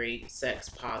a very sex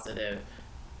positive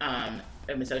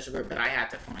open social group, but I had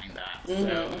to find that.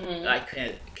 So I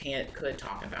could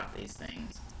talk about these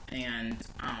things. And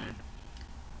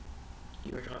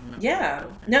you were talking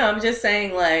about no, I'm just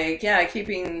saying, like,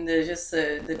 keeping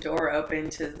the door open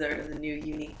to the new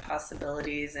unique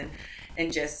possibilities,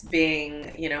 and just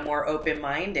being, more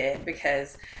open-minded,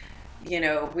 because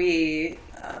we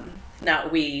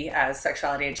not we as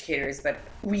sexuality educators, but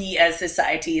we as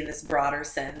society in this broader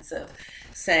sense of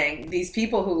saying these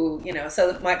people who,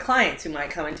 so my clients who might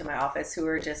come into my office who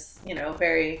are just,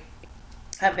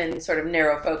 have been sort of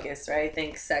narrow focused, right?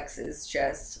 Think sex is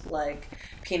just like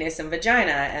penis and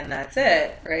vagina and that's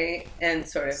it, right? And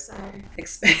sort of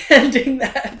expanding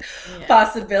that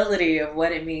possibility of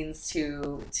what it means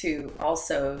to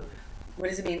also, what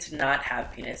does it mean to not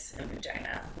have penis and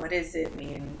vagina? What does it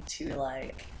mean to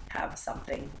like have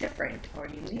something different or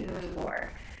unique,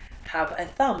 or have a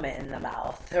thumb in the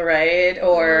mouth, right?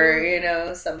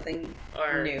 Or, something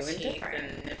or new and teeth different.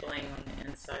 And nibbling on the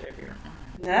inside of your arm.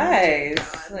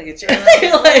 Nice. Look at you.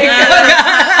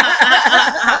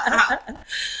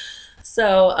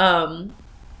 So,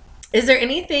 is there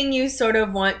anything you sort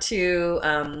of want to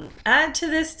add to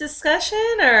this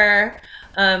discussion, or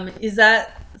is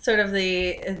that sort of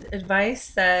the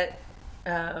advice that,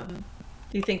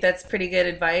 do you think that's pretty good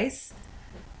advice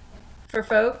for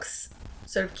folks?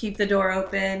 Sort of keep the door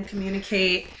open,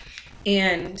 communicate,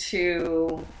 and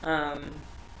to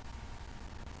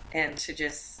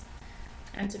just...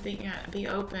 And to be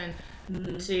open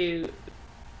to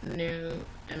new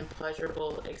and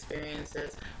pleasurable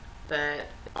experiences, but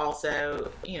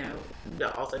also,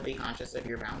 also be conscious of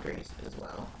your boundaries as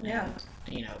well. Yeah.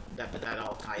 And, that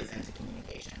all ties into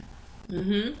communication.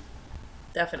 Mm-hmm.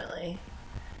 Definitely.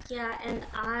 Yeah, and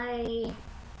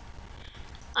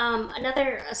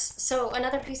another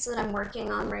piece that I'm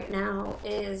working on right now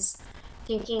is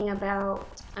thinking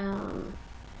about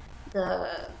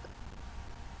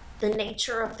the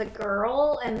nature of the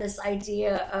girl, and this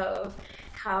idea of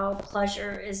how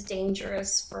pleasure is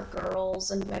dangerous for girls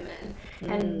and women,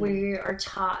 and we are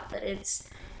taught that it's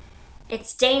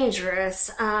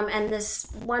dangerous. And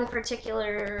this one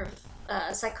particular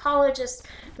psychologist,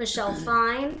 Michelle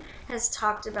Fine, has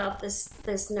talked about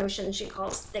this notion she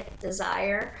calls thick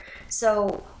desire.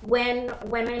 So when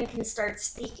women can start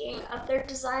speaking of their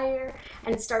desire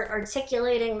and start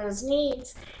articulating those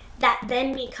needs, that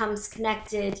then becomes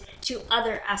connected to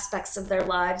other aspects of their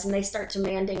lives, and they start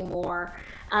demanding more.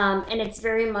 And it's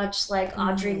very much like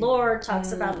Audre Lorde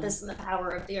talks about this in The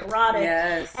Power of the Erotic.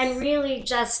 Yes. And really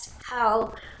just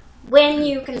how when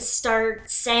you can start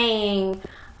saying,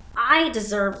 I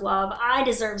deserve love, I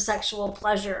deserve sexual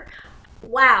pleasure,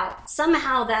 wow,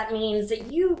 somehow that means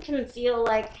that you can feel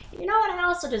like, you know what, I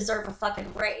also deserve a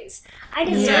fucking raise. I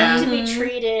deserve to be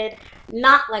treated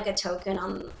not like a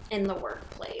token in the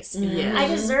workplace. I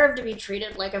deserve to be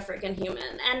treated like a freaking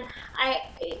human. And I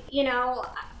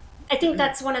think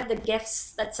that's one of the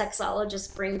gifts that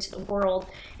sexologists bring to the world,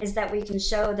 is that we can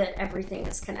show that everything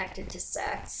is connected to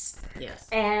sex. Yes.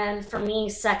 And for me,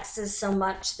 sex is so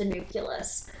much the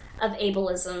nucleus of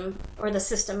ableism, or the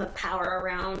system of power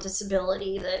around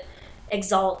disability that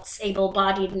exalts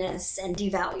able-bodiedness and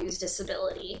devalues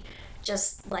disability,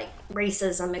 just like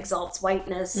racism exalts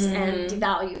whiteness and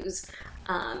devalues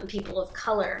people of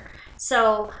color.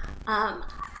 So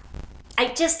I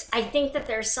think that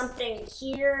there's something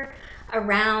here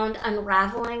around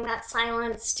unraveling that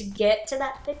silence to get to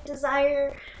that thick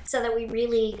desire, so that we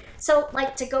really,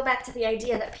 to go back to the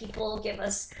idea that people give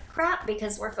us crap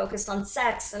because we're focused on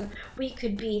sex, and we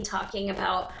could be talking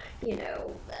about,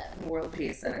 world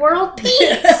peace. World peace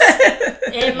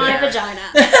in my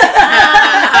vagina.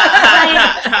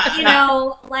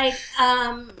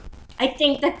 I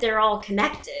think that they're all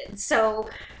connected. So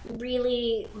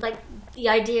really, the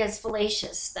idea is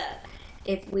fallacious that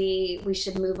if we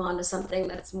should move on to something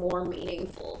that's more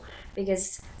meaningful,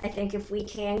 because I think if we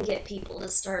can get people to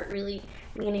start really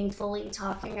meaningfully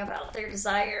talking about their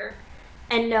desire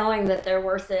and knowing that they're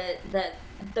worth it, that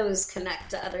those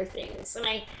connect to other things. And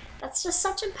that's just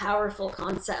such a powerful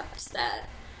concept, that,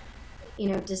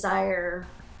 desire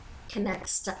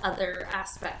connects to other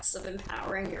aspects of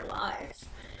empowering your life.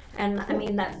 And I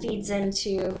mean, that feeds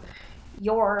into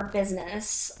your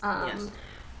business of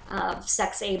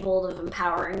sex-abled, of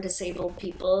empowering disabled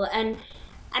people. And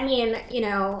I mean,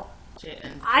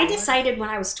 I decided when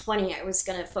I was 20 I was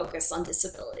going to focus on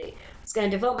disability. I was going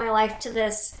to devote my life to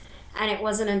this, and it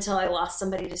wasn't until I lost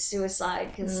somebody to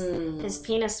suicide because his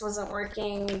penis wasn't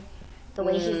working the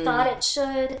way he thought it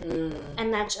should,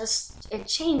 and that it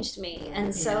changed me.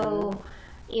 And so,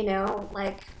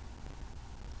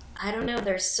 I don't know,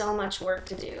 there's so much work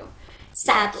to do.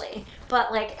 sadly.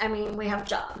 But like, I mean, we have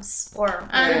jobs, or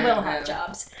we will have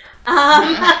jobs.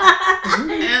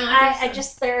 I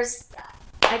just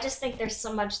think there's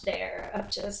so much there of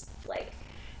just like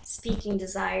speaking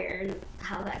desire and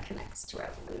how that connects to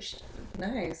revolution.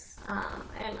 Nice.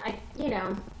 And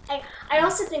I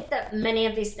also think that many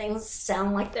of these things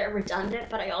sound like they're redundant,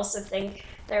 but I also think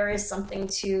there is something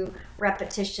to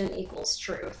repetition equals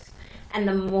truth. And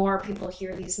the more people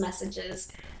hear these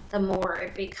messages, the more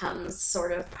it becomes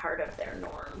sort of part of their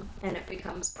norm, and it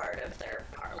becomes part of their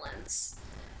parlance.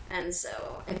 And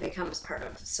so it becomes part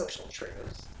of social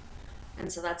truth.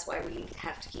 And so that's why we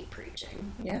have to keep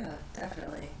preaching. Yeah,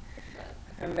 definitely.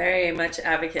 I'm very much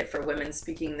advocate for women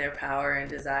speaking their power and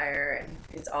desire, and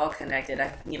it's all connected.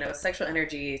 Sexual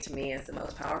energy to me is the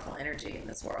most powerful energy in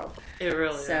this world. It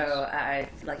really is. So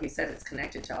like you said, it's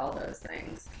connected to all those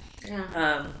things.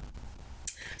 Yeah.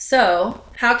 So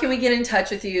how can we get in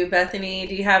touch with you, Bethany?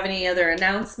 Do you have any other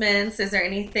announcements? Is there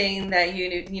anything that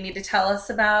you need to tell us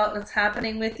about that's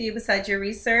happening with you besides your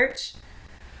research?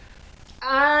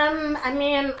 I'm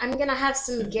gonna have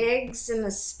some gigs in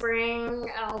the spring.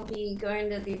 I'll be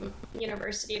going to the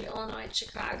University of Illinois at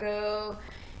Chicago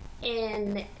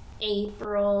in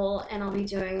April, and I'll be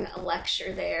doing a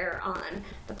lecture there on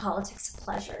the politics of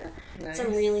pleasure. Nice. So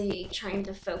I'm really trying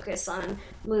to focus on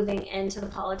moving into the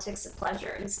politics of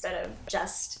pleasure instead of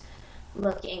just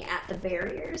looking at the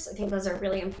barriers. I think those are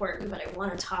really important, but I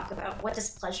want to talk about what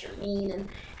does pleasure mean and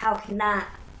how can that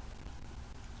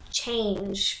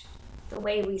change the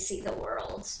way we see the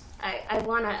world. I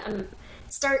want to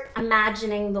start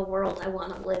imagining the world I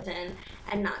want to live in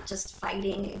and not just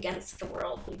fighting against the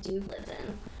world we do live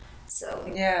in. So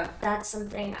that's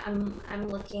something I'm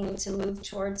looking to move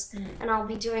towards, and I'll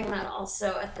be doing that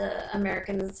also at the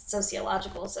American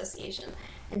Sociological Association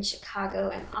in Chicago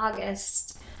in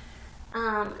August.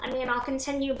 I'll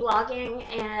continue blogging,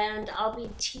 and I'll be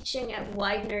teaching at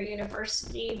Widener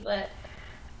University, but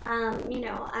I'm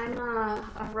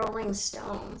a rolling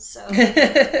stone, so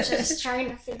just trying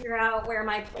to figure out where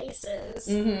my place is.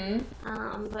 Mm-hmm.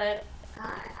 But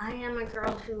I am a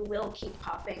girl who will keep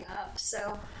popping up,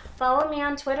 so follow me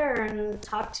on Twitter and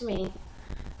talk to me.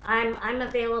 I'm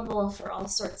available for all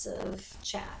sorts of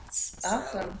chats.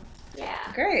 Awesome. So,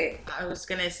 yeah. Great. I was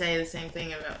going to say the same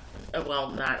thing about, well,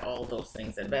 not all those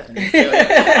things that Bethany's doing,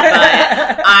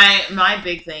 but my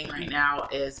big thing right now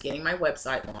is getting my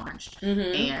website launched,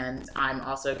 and I'm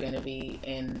also going to be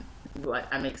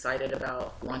I'm excited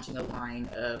about launching a line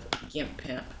of Gimp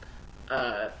Pimp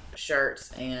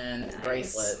shirts and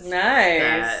bracelets.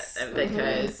 Nice.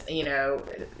 Because,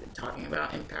 talking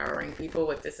about empowering people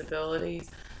with disabilities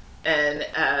and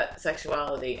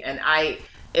sexuality, and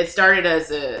it started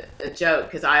as a joke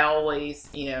because I always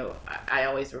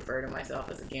refer to myself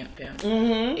as a Gimp Pimp,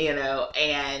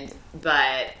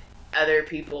 but other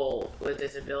people with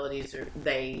disabilities,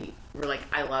 they were like,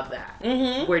 I love that.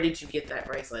 Mm-hmm. Where did you get that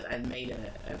bracelet? I made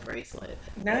a bracelet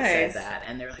that said that,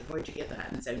 and they're like, where'd you get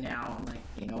that? And so now I'm like,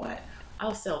 you know what?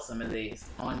 I'll sell some of these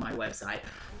on my website.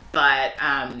 But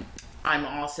I'm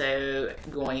also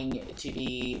going to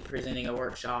be presenting a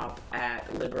workshop at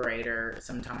Liberator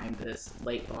sometime this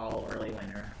late fall, early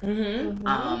winter.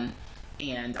 Mm-hmm.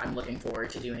 And I'm looking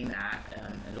forward to doing that.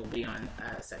 It'll be on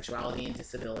sexuality and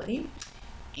disability.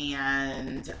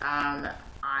 And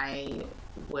I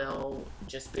will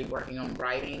just be working on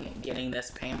writing, getting this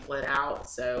pamphlet out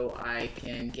so I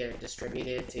can get it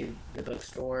distributed to the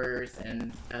bookstores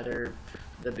and the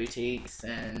boutiques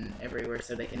and everywhere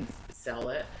so they can sell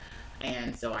it.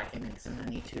 And so I can make some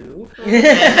money too.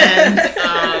 And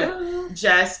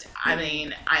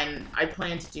I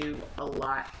plan to do a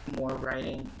lot more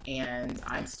writing, and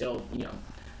I'm still,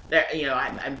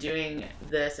 I'm doing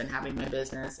this and having my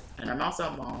business, and I'm also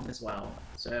a mom as well.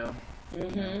 So,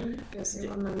 busy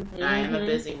woman. I am a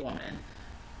busy woman,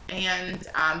 and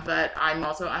but I'm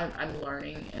also I'm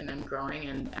learning and I'm growing,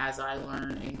 and as I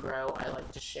learn and grow, I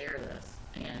like to share this,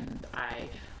 and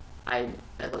I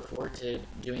look forward to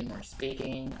doing more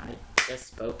speaking. I just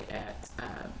spoke at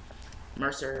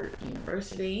Mercer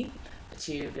University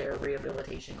to their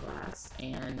rehabilitation class,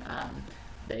 and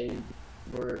they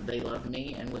loved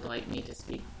me and would like me to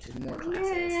speak to more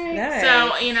classes. Nice.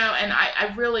 So, and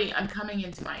I'm coming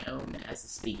into my own as a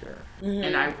speaker,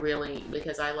 and I really,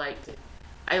 because I like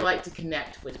to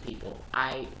connect with people.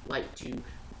 I like to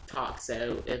talk.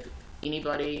 So if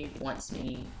anybody wants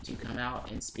me to come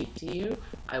out and speak to you,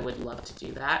 I would love to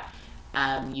do that.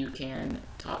 You can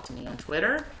talk to me on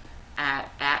Twitter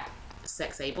at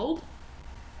sexabled,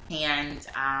 and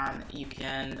you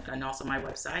can, and also my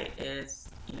website is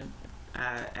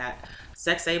at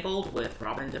Sexabled with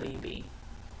Robin WB.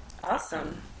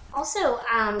 Awesome. Also,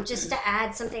 just to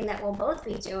add something that we'll both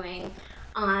be doing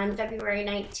on February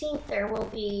 19th, there will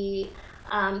be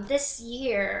this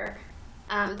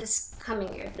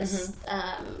coming year,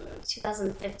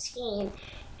 2015,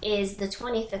 is the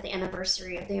 25th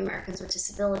anniversary of the Americans with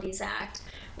Disabilities Act,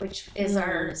 which is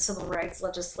our civil rights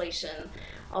legislation.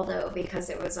 Although, because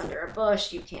it was under a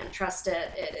Bush, you can't trust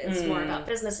it. It is more about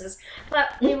businesses. But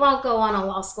we won't go on a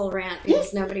law school rant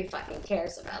because nobody fucking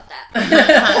cares about that.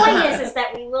 The point is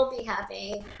that we will be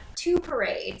having 2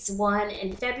 parades, one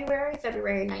in February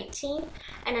 19th,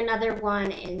 and another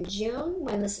one in June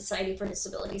when the Society for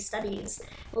Disability Studies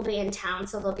will be in town.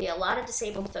 So there'll be a lot of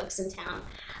disabled folks in town.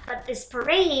 But this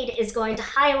parade is going to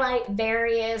highlight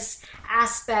various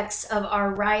aspects of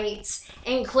our rights,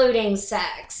 including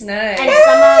sex. Nice. And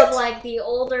some of like the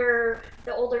older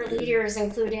leaders,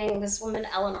 including this woman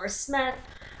Eleanor Smith,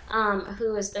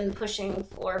 who has been pushing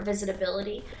for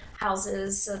visitability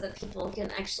houses so that people can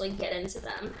actually get into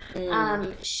them.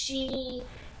 She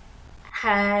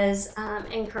has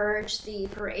encouraged the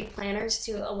parade planners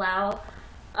to allow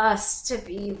us to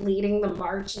be leading the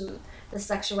march and the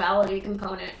sexuality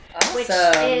component, which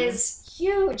is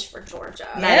huge for Georgia.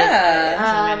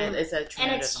 Yeah. It's a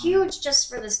and it's huge just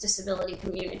for this disability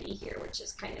community here, which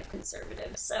is kind of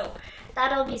conservative. So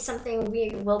that'll be something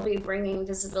we will be bringing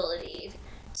visibility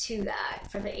to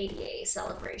that for the ADA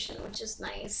celebration, which is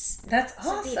nice. That's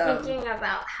awesome. So be thinking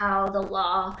about how the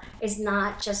law is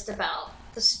not just about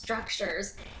the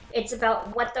structures, it's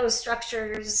about what those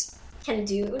structures can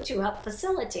do to help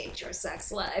facilitate your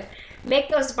sex life. Make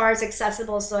those bars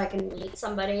accessible so I can meet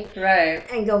somebody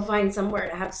and go find somewhere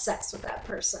to have sex with that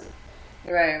person.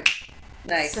 Right.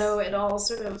 Nice. So it all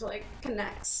sort of like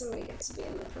connects and we get to be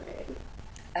in the parade.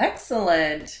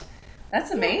 Excellent.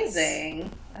 That's amazing.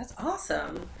 That's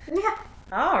awesome. Yeah.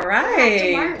 All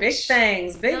right. Big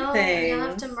things. Big things. You'll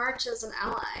have to march as an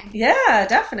ally. Yeah,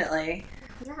 definitely.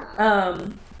 Yeah.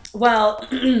 Well,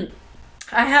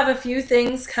 I have a few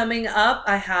things coming up.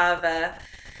 I have a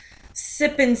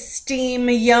Sip and Steam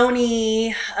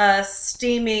Yoni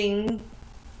steaming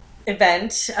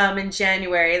event in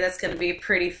January. That's going to be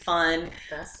pretty fun.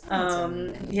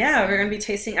 Yeah, we're going to be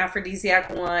tasting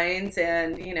aphrodisiac wines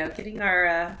and, getting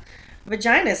our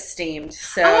vaginas steamed.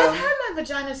 So I've had my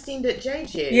vagina steamed at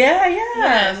JJ. Yeah.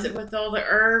 Yes, with all the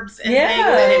herbs and things,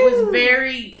 and it was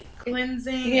very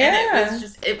cleansing. Yeah. And it was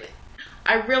just,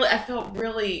 I felt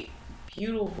really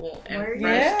beautiful and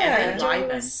fresh and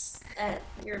enlivened. At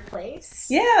your place?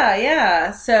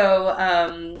 Yeah. So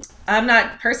I'm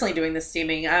not personally doing the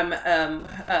steaming. I'm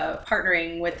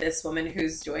partnering with this woman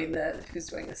who's doing the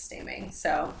steaming.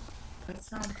 So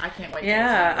I can't wait.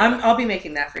 Yeah, I'll be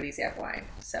making the aphrodisiac wine.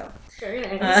 So very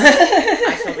nice.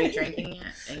 I shall be drinking it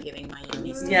and getting my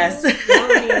yummy steam. Yes.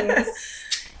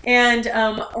 And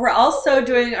we're also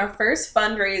doing our first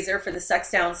fundraiser for the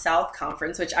Sex Down South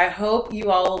conference, which I hope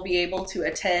you all will be able to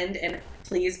attend and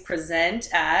please present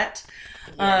at.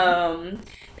 And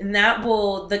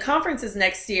the conference is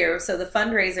next year, so the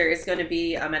fundraiser is going to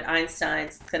be at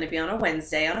Einstein's. It's going to be on a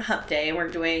Wednesday, on a hump day, and we're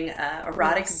doing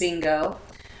erotic bingo.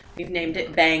 We've named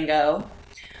it Bango.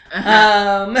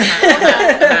 Well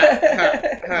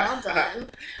done.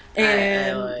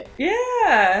 And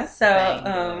yeah, so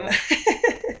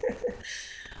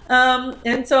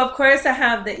and so of course I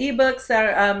have the ebooks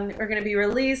that are going to be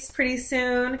released pretty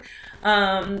soon.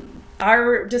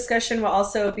 Our discussion will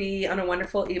also be on a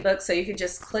wonderful ebook, so you can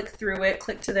just click through it,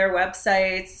 click to their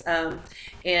websites,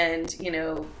 and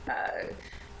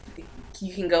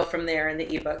you can go from there in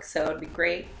the ebook. So it'd be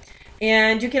great.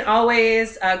 And you can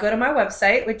always go to my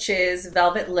website, which is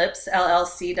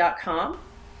velvetlipsllc.com.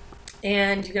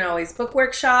 And you can always book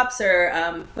workshops or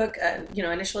book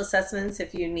initial assessments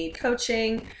if you need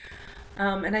coaching.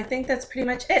 And I think that's pretty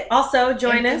much it. Also,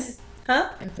 join us.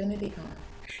 Infinity Con.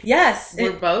 Yes.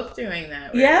 We're both doing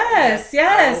that. Right? Yes.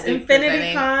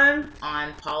 Infinity Con.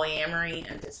 On polyamory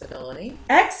and disability.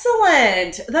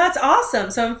 Excellent. That's awesome.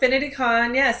 So Infinity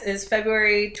Con, is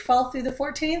February 12th through the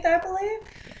 14th, I believe.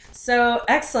 So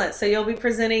excellent. So you'll be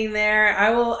presenting there. I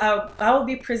will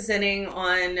be presenting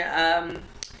on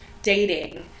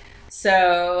dating.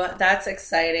 So that's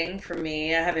exciting for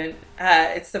me. I haven't,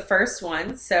 it's the first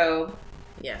one. So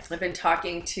yes, I've been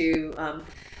talking to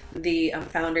the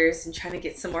founders and trying to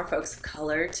get some more folks of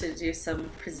color to do some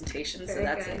presentations. Very so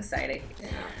that's good. Exciting. Yeah.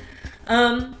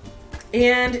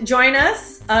 And join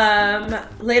us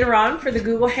later on for the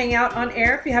Google Hangout on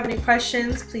air. If you have any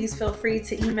questions, please feel free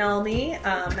to email me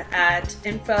at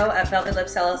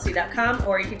info@velvetlipsllc.com,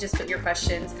 or you can just put your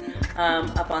questions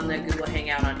up on the Google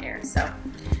Hangout on air. So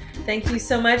Thank you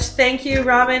so much. Thank you,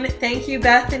 Robin. Thank you,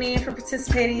 Bethany, for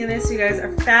participating in this. You guys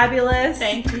are fabulous.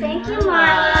 Thank you. Thank you,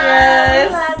 Marla.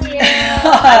 Yes. I love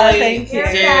you. Thank you. You're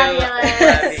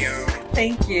fabulous. Love you.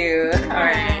 Thank you. All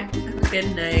right.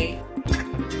 Good night.